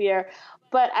behavior.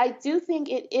 But I do think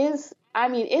it's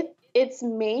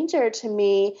major to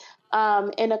me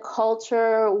in a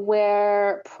culture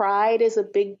where pride is a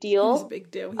big deal. It's a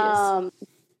big deal, yes.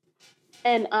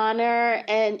 And honor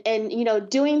and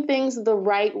doing things the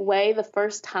right way the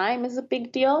first time is a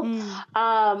big deal.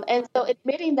 And so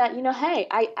admitting that, hey,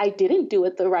 I didn't do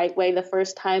it the right way the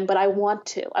first time, but I want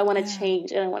to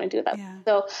change, and I want to do that.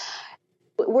 So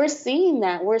we're seeing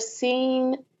that. We're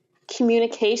seeing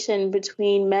communication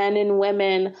between men and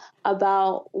women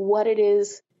about what it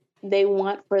is they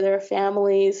want for their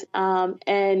families,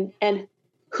 and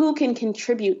who can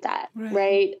contribute that,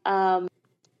 right?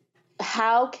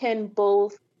 How can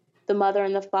both the mother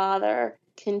and the father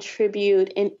contribute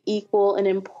in equal and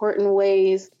important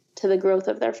ways to the growth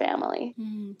of their family?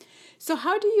 So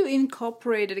how do you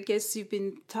incorporate it? I guess you've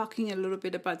been talking a little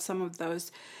bit about some of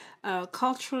those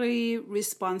culturally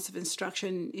responsive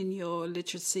instruction in your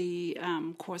literacy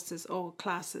courses or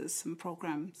classes and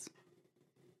programs.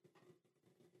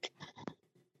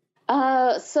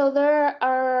 So there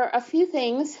are a few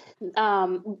things.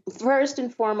 First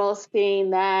and foremost being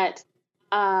that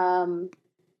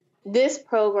this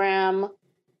program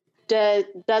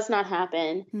does not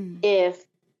happen if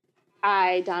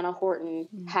I, Donna Horton,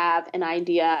 have an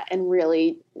idea and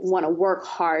really want to work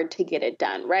hard to get it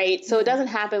done, right? So it doesn't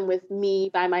happen with me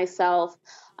by myself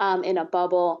in a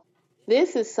bubble.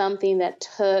 This is something that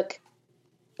took,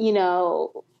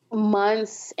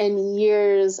 months and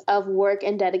years of work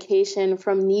and dedication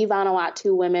from Ni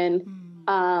Vanuatu women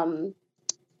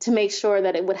to make sure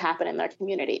that it would happen in their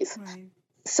communities.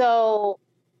 So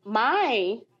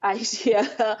my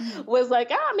idea was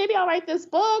like, maybe I'll write this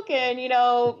book and,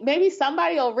 maybe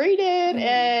somebody will read it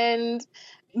and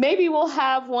maybe we'll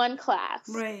have one class.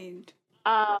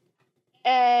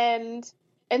 And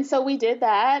so we did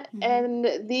that. And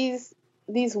these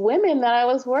women that I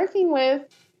was working with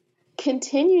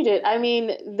continued it. I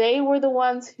mean, they were the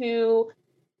ones who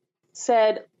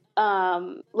said,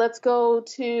 let's go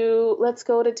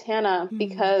to Tana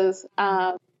because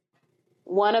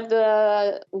one of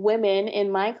the women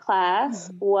in my class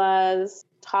was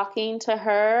talking to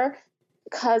her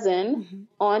cousin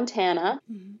on Tana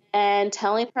and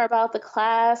telling her about the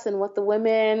class and what the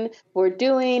women were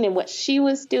doing and what she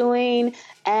was doing.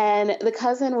 And the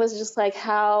cousin was just like,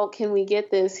 how can we get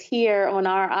this here on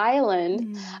our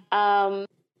island?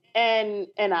 and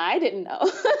I didn't know.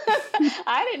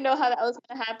 I didn't know how that was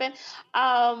going to happen.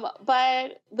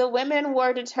 But the women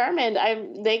were determined.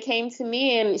 They came to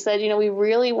me and said, we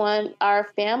really want our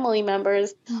family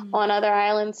members on other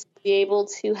islands to be able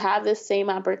to have this same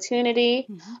opportunity.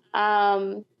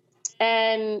 And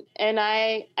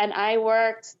I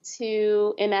worked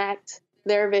to enact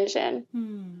their vision.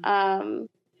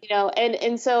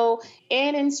 And so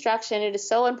in instruction, it is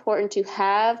so important to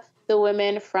have the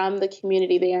women from the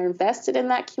community. They are invested in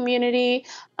that community.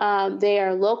 They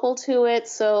are local to it,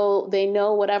 so they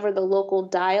know whatever the local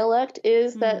dialect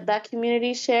is that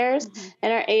community shares,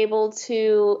 and are able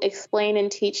to explain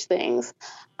and teach things.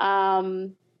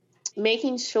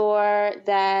 Making sure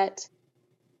that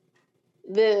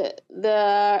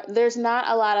there's not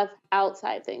a lot of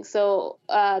outside things. So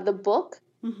the book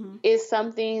is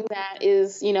something that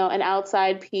is, an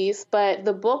outside piece, but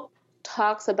the book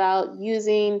talks about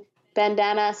using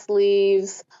bandana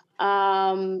sleeves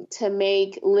to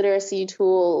make literacy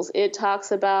tools. It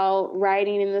talks about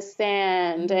writing in the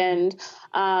sand and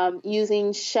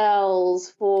using shells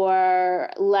for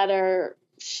letter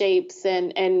shapes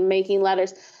and making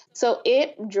letters. So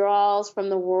it draws from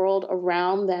the world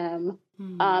around them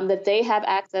that they have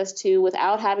access to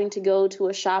without having to go to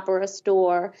a shop or a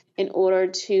store in order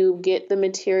to get the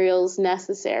materials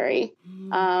necessary.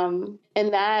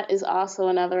 And that is also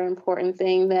another important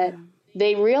thing that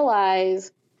they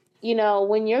realize,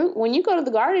 when you go to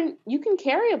the garden, you can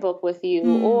carry a book with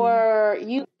you, or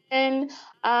you can,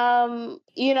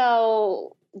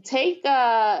 take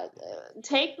the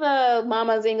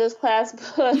Mama's English class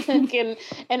book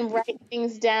and write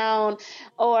things down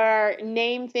or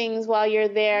name things while you're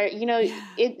there.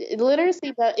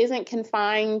 Literacy isn't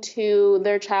confined to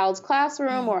their child's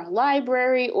classroom or a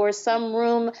library or some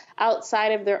room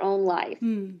outside of their own life.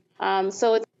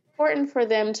 So it's important for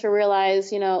them to realize,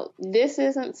 this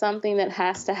isn't something that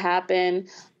has to happen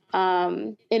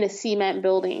in a cement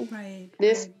building.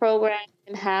 This program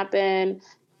can happen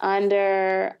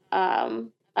under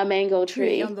a mango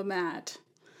tree on the mat.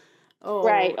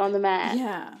 Right, on the mat.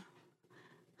 Yeah.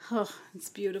 Oh, it's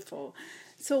beautiful.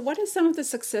 So what are some of the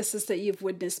successes that you've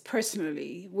witnessed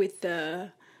personally with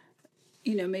the,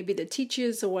 maybe the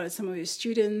teachers or some of your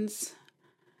students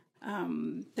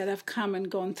that have come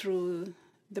and gone through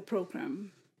the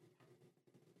program?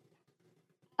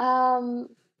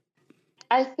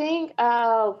 I think,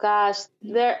 oh gosh,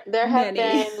 there have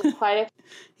been quite a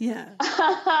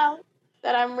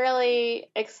that I'm really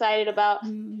excited about.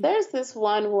 There's this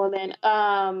one woman,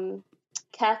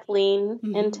 Kathleen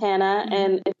Intana,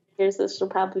 and if she hears this, she'll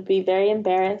probably be very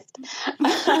embarrassed.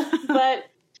 But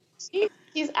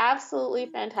she's absolutely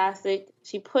fantastic.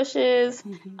 She pushes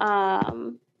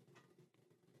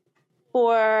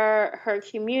for her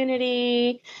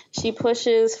community. She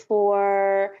pushes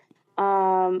for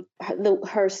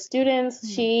her students.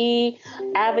 She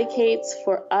advocates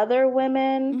for other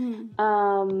women.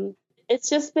 It's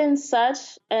just been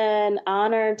such an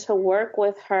honor to work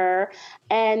with her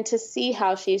and to see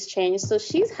how she's changed. So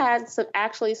she's had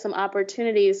some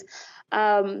opportunities.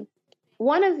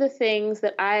 One of the things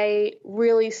that I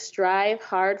really strive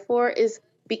hard for is,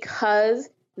 because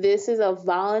this is a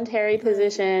voluntary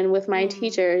position with my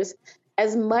teachers,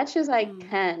 as much as I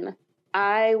can,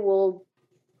 I will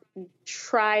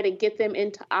try to get them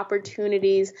into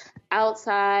opportunities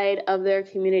outside of their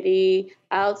community,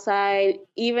 outside,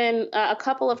 even a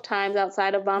couple of times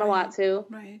outside of Vanuatu,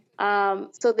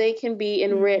 so they can be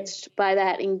enriched by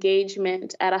that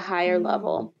engagement at a higher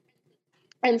level.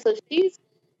 And so she's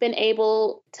been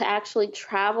able to actually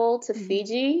travel to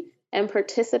Fiji and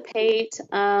participate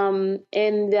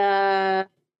in the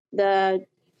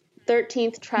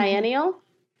 13th triennial.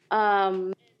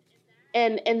 And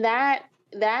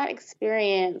that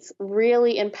experience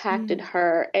really impacted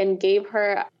her and gave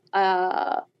her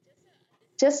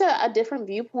just a different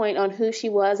viewpoint on who she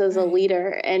was as a leader.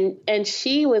 And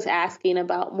she was asking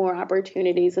about more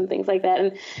opportunities and things like that.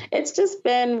 And it's just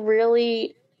been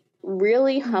really,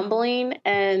 really humbling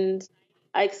and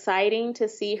exciting to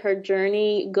see her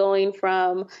journey going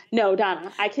from, no,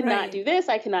 Donna, I cannot do this,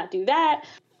 I cannot do that,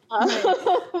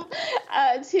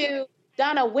 to,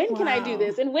 Donna, when can I do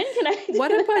this? And when can I do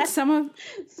what about that?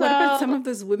 What about some of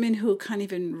those women who can't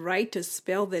even write or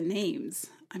spell their names?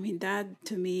 I mean, that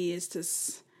to me is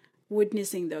just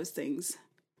witnessing those things.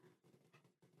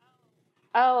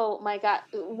 Oh my God.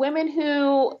 Women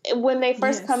who, when they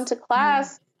first come to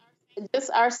class,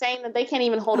 just are saying that they can't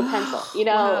even hold a pencil,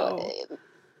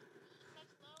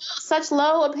 such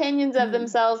low opinions of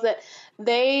themselves that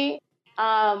they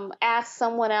ask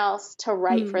someone else to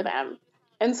write for them.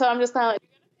 And so I'm just kind of like,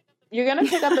 you're going to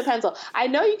pick up the pencil. I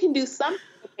know you can do something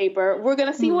with paper. We're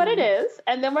going to see what it is,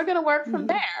 and then we're going to work from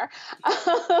there.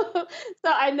 So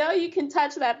I know you can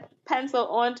touch that pencil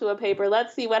onto a paper.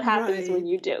 Let's see what happens when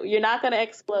you do. You're not going to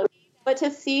explode. But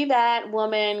to see that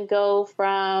woman go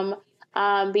from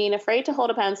being afraid to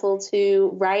hold a pencil to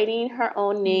writing her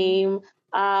own name,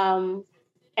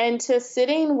 and to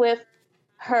sitting with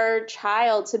her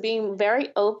child, to being very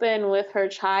open with her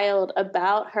child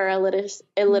about her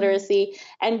illiteracy,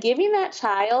 and giving that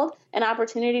child an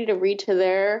opportunity to read to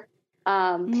their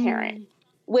parent,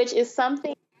 which is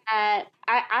something that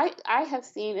I have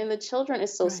seen in the children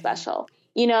is so special.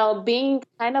 You know, being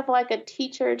kind of like a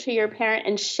teacher to your parent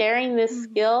and sharing this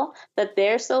skill that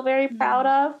they're so very proud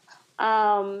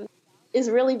of is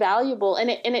really valuable, and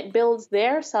it builds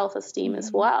their self-esteem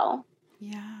as well.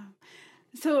 Yeah.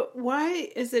 So why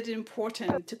is it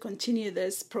important to continue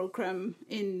this program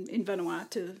in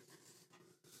Vanuatu?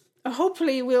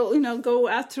 Hopefully we'll, go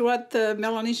out throughout the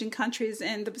Melanesian countries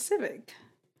and the Pacific.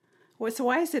 So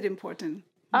why is it important?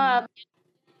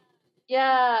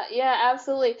 Yeah,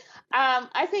 absolutely.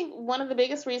 I think one of the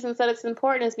biggest reasons that it's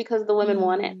important is because the women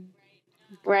want it,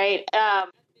 right?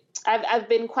 I've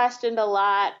been questioned a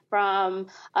lot from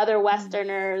other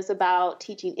Westerners about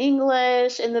teaching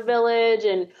English in the village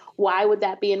and why would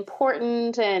that be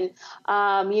important? And,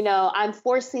 I'm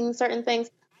forcing certain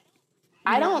things.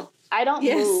 I don't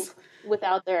move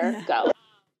without their go.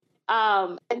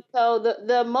 And so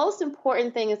the most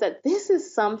important thing is that this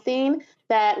is something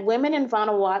that women in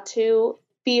Vanuatu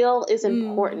feel is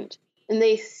important, and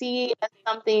they see as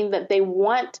something that they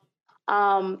want,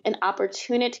 an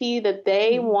opportunity that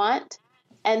they want.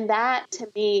 And that to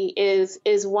me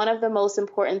is one of the most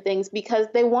important things, because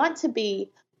they want to be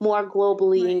more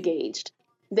globally engaged.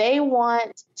 They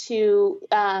want to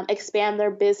expand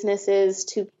their businesses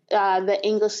to the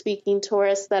English-speaking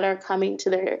tourists that are coming to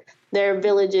their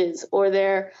villages or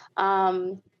their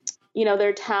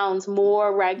their towns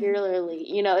more regularly.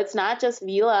 It's not just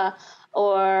Vila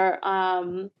or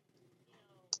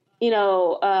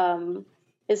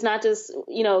it's not just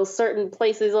certain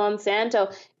places on Santo.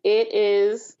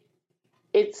 It's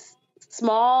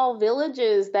small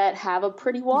villages that have a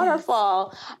pretty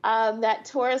waterfall that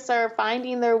tourists are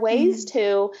finding their ways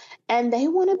to, and they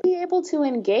want to be able to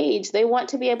engage. They want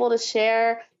to be able to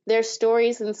share their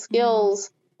stories and skills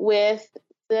with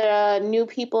the new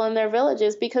people in their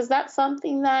villages, because that's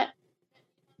something that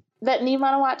Ni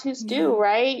Vanuatus do,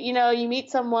 right? You meet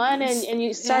someone and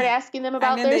you start asking them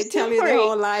about their story. And then they tell you their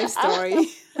whole life story.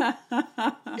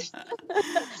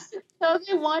 So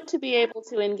they want to be able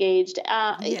to engage.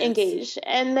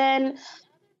 And then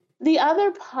the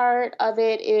other part of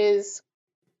it is,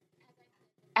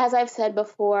 as I've said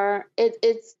before,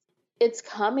 it's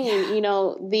coming.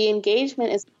 The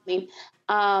engagement is coming,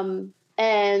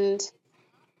 and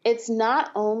it's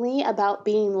not only about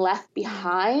being left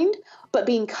behind, but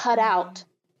being cut out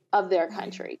of their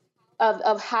country,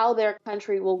 of how their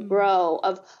country will grow,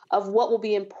 of what will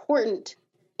be important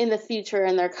in the future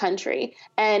in their country,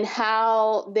 and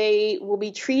how they will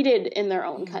be treated in their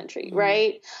own country,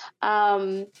 right?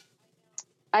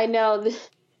 I know this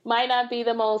might not be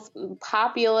the most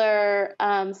popular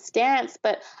stance,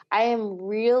 but I am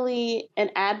really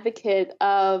an advocate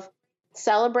of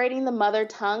celebrating the mother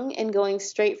tongue and going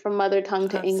straight from mother tongue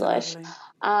to English.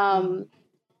 I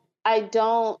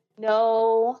don't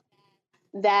know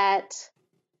that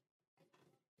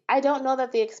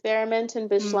the experiment in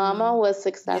Bislama was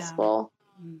successful.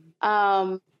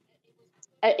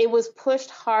 It was pushed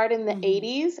hard in the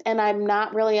 80s, and I'm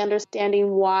not really understanding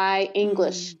why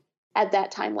English at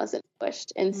that time wasn't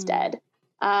pushed instead.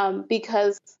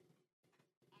 Because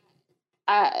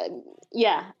I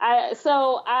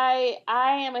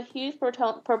am a huge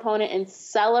proponent in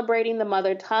celebrating the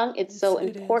mother tongue. It's so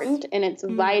important, and it's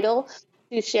vital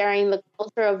to sharing the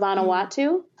culture of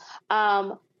Vanuatu.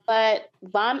 But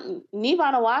Ni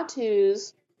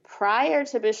Vanuatus prior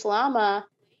to Bislama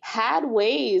had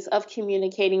ways of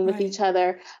communicating with each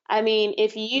other. I mean,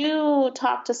 if you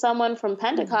talk to someone from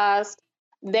Pentecost,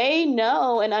 they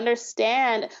know and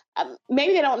understand.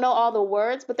 Maybe they don't know all the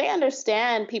words, but they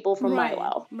understand people from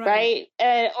Milo, right?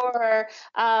 Or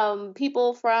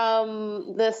people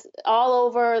from this all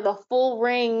over the full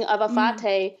ring of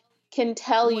Afate can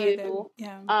tell you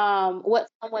what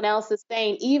someone else is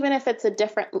saying, even if it's a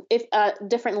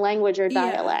different language or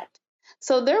dialect.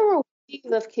 So there were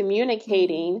ways of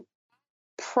communicating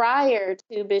prior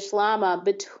to Bislama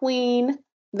between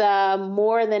the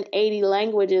more than 80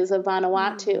 languages of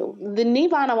Vanuatu. The Ni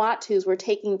Vanuatus were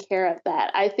taking care of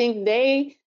that. I think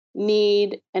they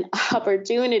need an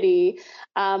opportunity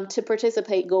to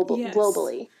participate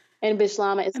globally. And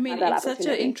Bislama is I mean, that it's such an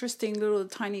opportunity. interesting little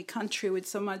tiny country with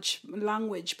so much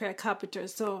language per capita.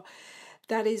 So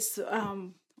that is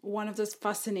one of those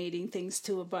fascinating things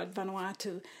too about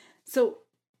Vanuatu. So,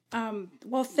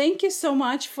 well, thank you so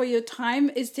much for your time.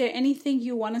 Is there anything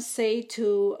you want to say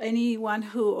to anyone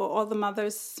or all the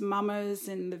mamas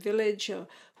in the village, or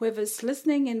whoever's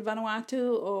listening in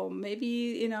Vanuatu, or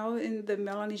maybe, in the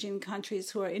Melanesian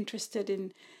countries who are interested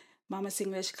in Mama's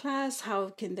English Class? How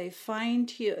can they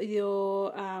find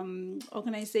your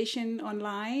organization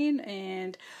online,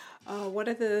 and what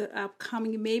are the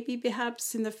upcoming, maybe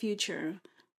perhaps in the future,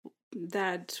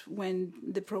 that when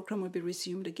the program will be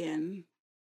resumed again?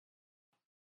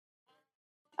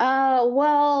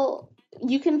 Well,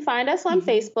 you can find us on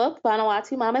Facebook,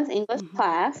 Vanuatu Mama's English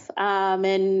Class,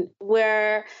 and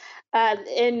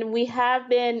and we have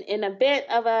been in a bit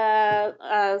of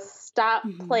a stop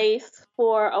place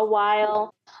for a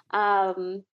while.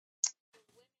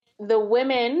 The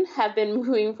women have been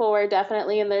moving forward,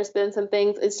 definitely, and there's been some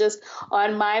things. It's just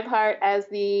on my part as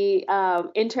the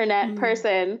internet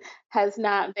person has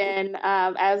not been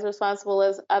as responsible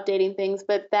as updating things,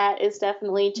 but that is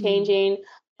definitely changing.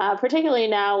 Particularly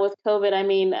now with COVID, I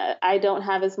mean, I don't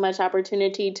have as much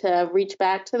opportunity to reach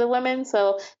back to the women.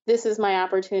 So this is my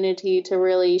opportunity to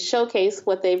really showcase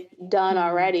what they've done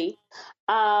already.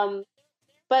 But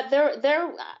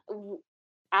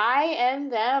I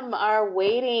and them are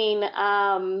waiting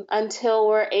until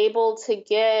we're able to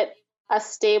get a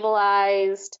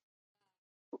stabilized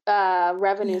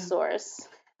revenue source.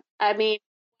 I mean,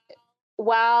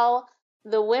 while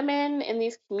the women in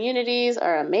these communities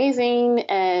are amazing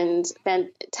and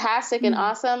fantastic and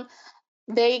awesome,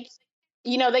 they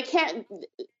can't,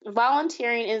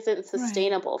 volunteering isn't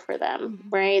sustainable for them,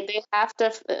 right? They have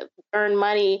to earn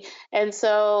money. And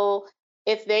so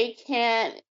if they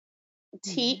can't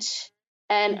teach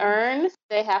and earn,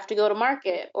 they have to go to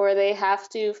market, or they have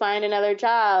to find another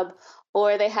job,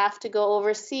 or they have to go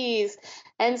overseas.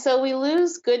 And so we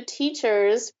lose good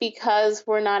teachers because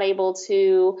we're not able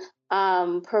to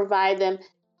provide them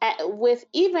with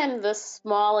even the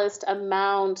smallest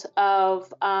amount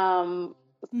of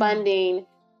funding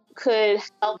could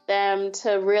help them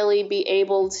to really be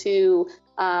able to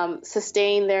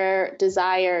sustain their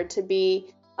desire to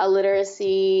be a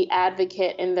literacy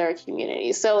advocate in their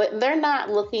community. So they're not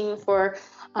looking for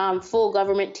full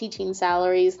government teaching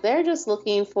salaries. They're just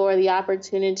looking for the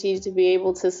opportunity to be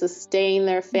able to sustain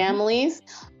their families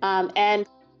and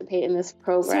participate in this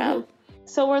program.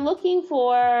 So we're looking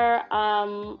for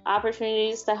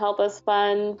opportunities to help us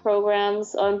fund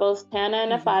programs on both Tana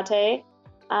and Afate.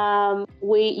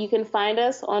 You can find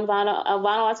us on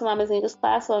Vanuatu Mama's English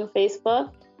Class on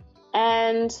Facebook.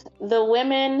 And the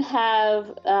women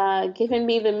have given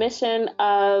me the mission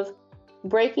of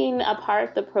breaking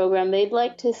apart the program. They'd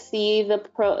like to see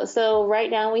so right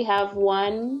now we have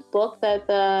one book that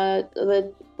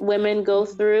the women go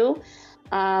through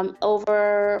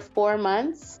over 4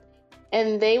 months.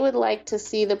 And they would like to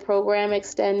see the program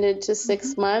extended to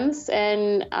 6 months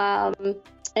and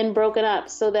broken up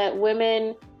so that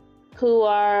women who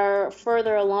are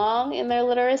further along in their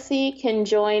literacy can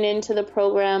join into the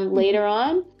program later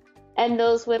on. And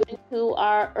those women who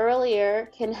are earlier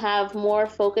can have more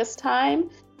focus time,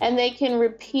 and they can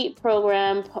repeat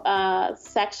program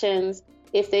sections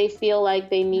if they feel like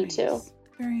they need to.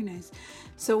 Very nice.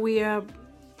 So we are...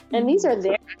 And these are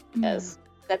their ideas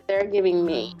that they're giving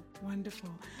me. Wonderful.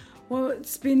 Well,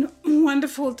 it's been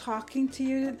wonderful talking to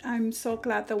you. I'm so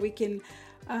glad that we can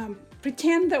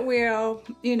pretend that we're,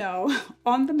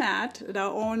 on the mat at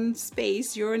our own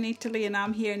space. You're in Italy and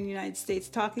I'm here in the United States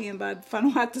talking about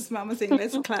Vanuatu's Mama's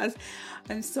English Class.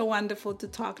 And so wonderful to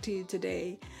talk to you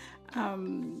today.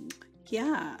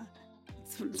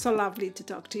 It's so lovely to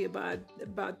talk to you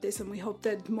about this, and we hope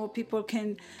that more people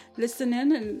can listen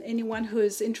in. And anyone who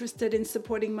is interested in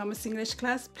supporting Mama's English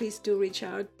Class, please do reach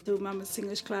out to Mama's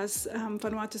English Class,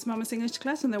 Vanuatu's Mama's English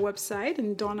Class on their website.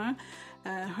 And Donna,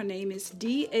 her name is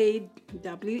DAWNA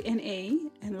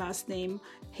and last name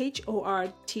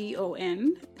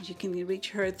HORTON. You can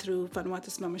reach her through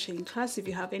Vanuatu's Mama's English Class if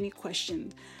you have any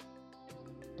questions.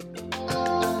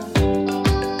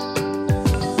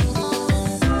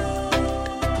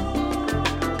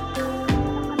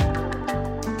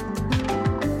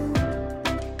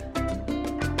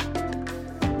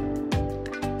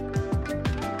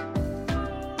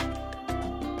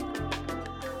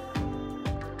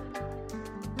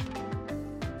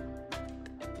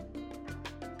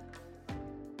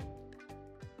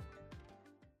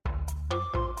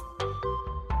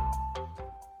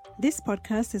 This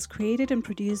podcast is created and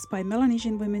produced by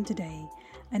Melanesian Women Today.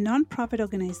 a non-profit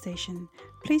organization,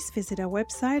 please visit our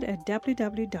website at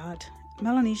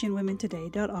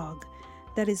www.melanesianwomentoday.org.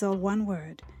 That is all one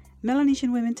word.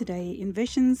 Melanesian Women Today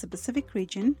envisions a Pacific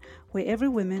region where every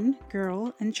woman,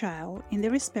 girl, and child in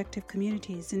their respective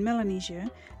communities in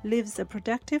Melanesia lives a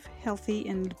productive, healthy,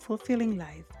 and fulfilling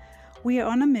life. We are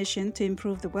on a mission to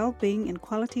improve the well-being and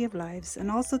quality of lives and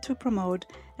also to promote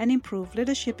and improve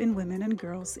leadership in women and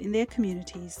girls in their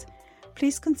communities.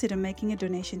 Please consider making a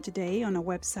donation today on our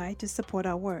website to support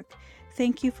our work.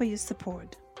 Thank you for your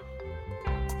support.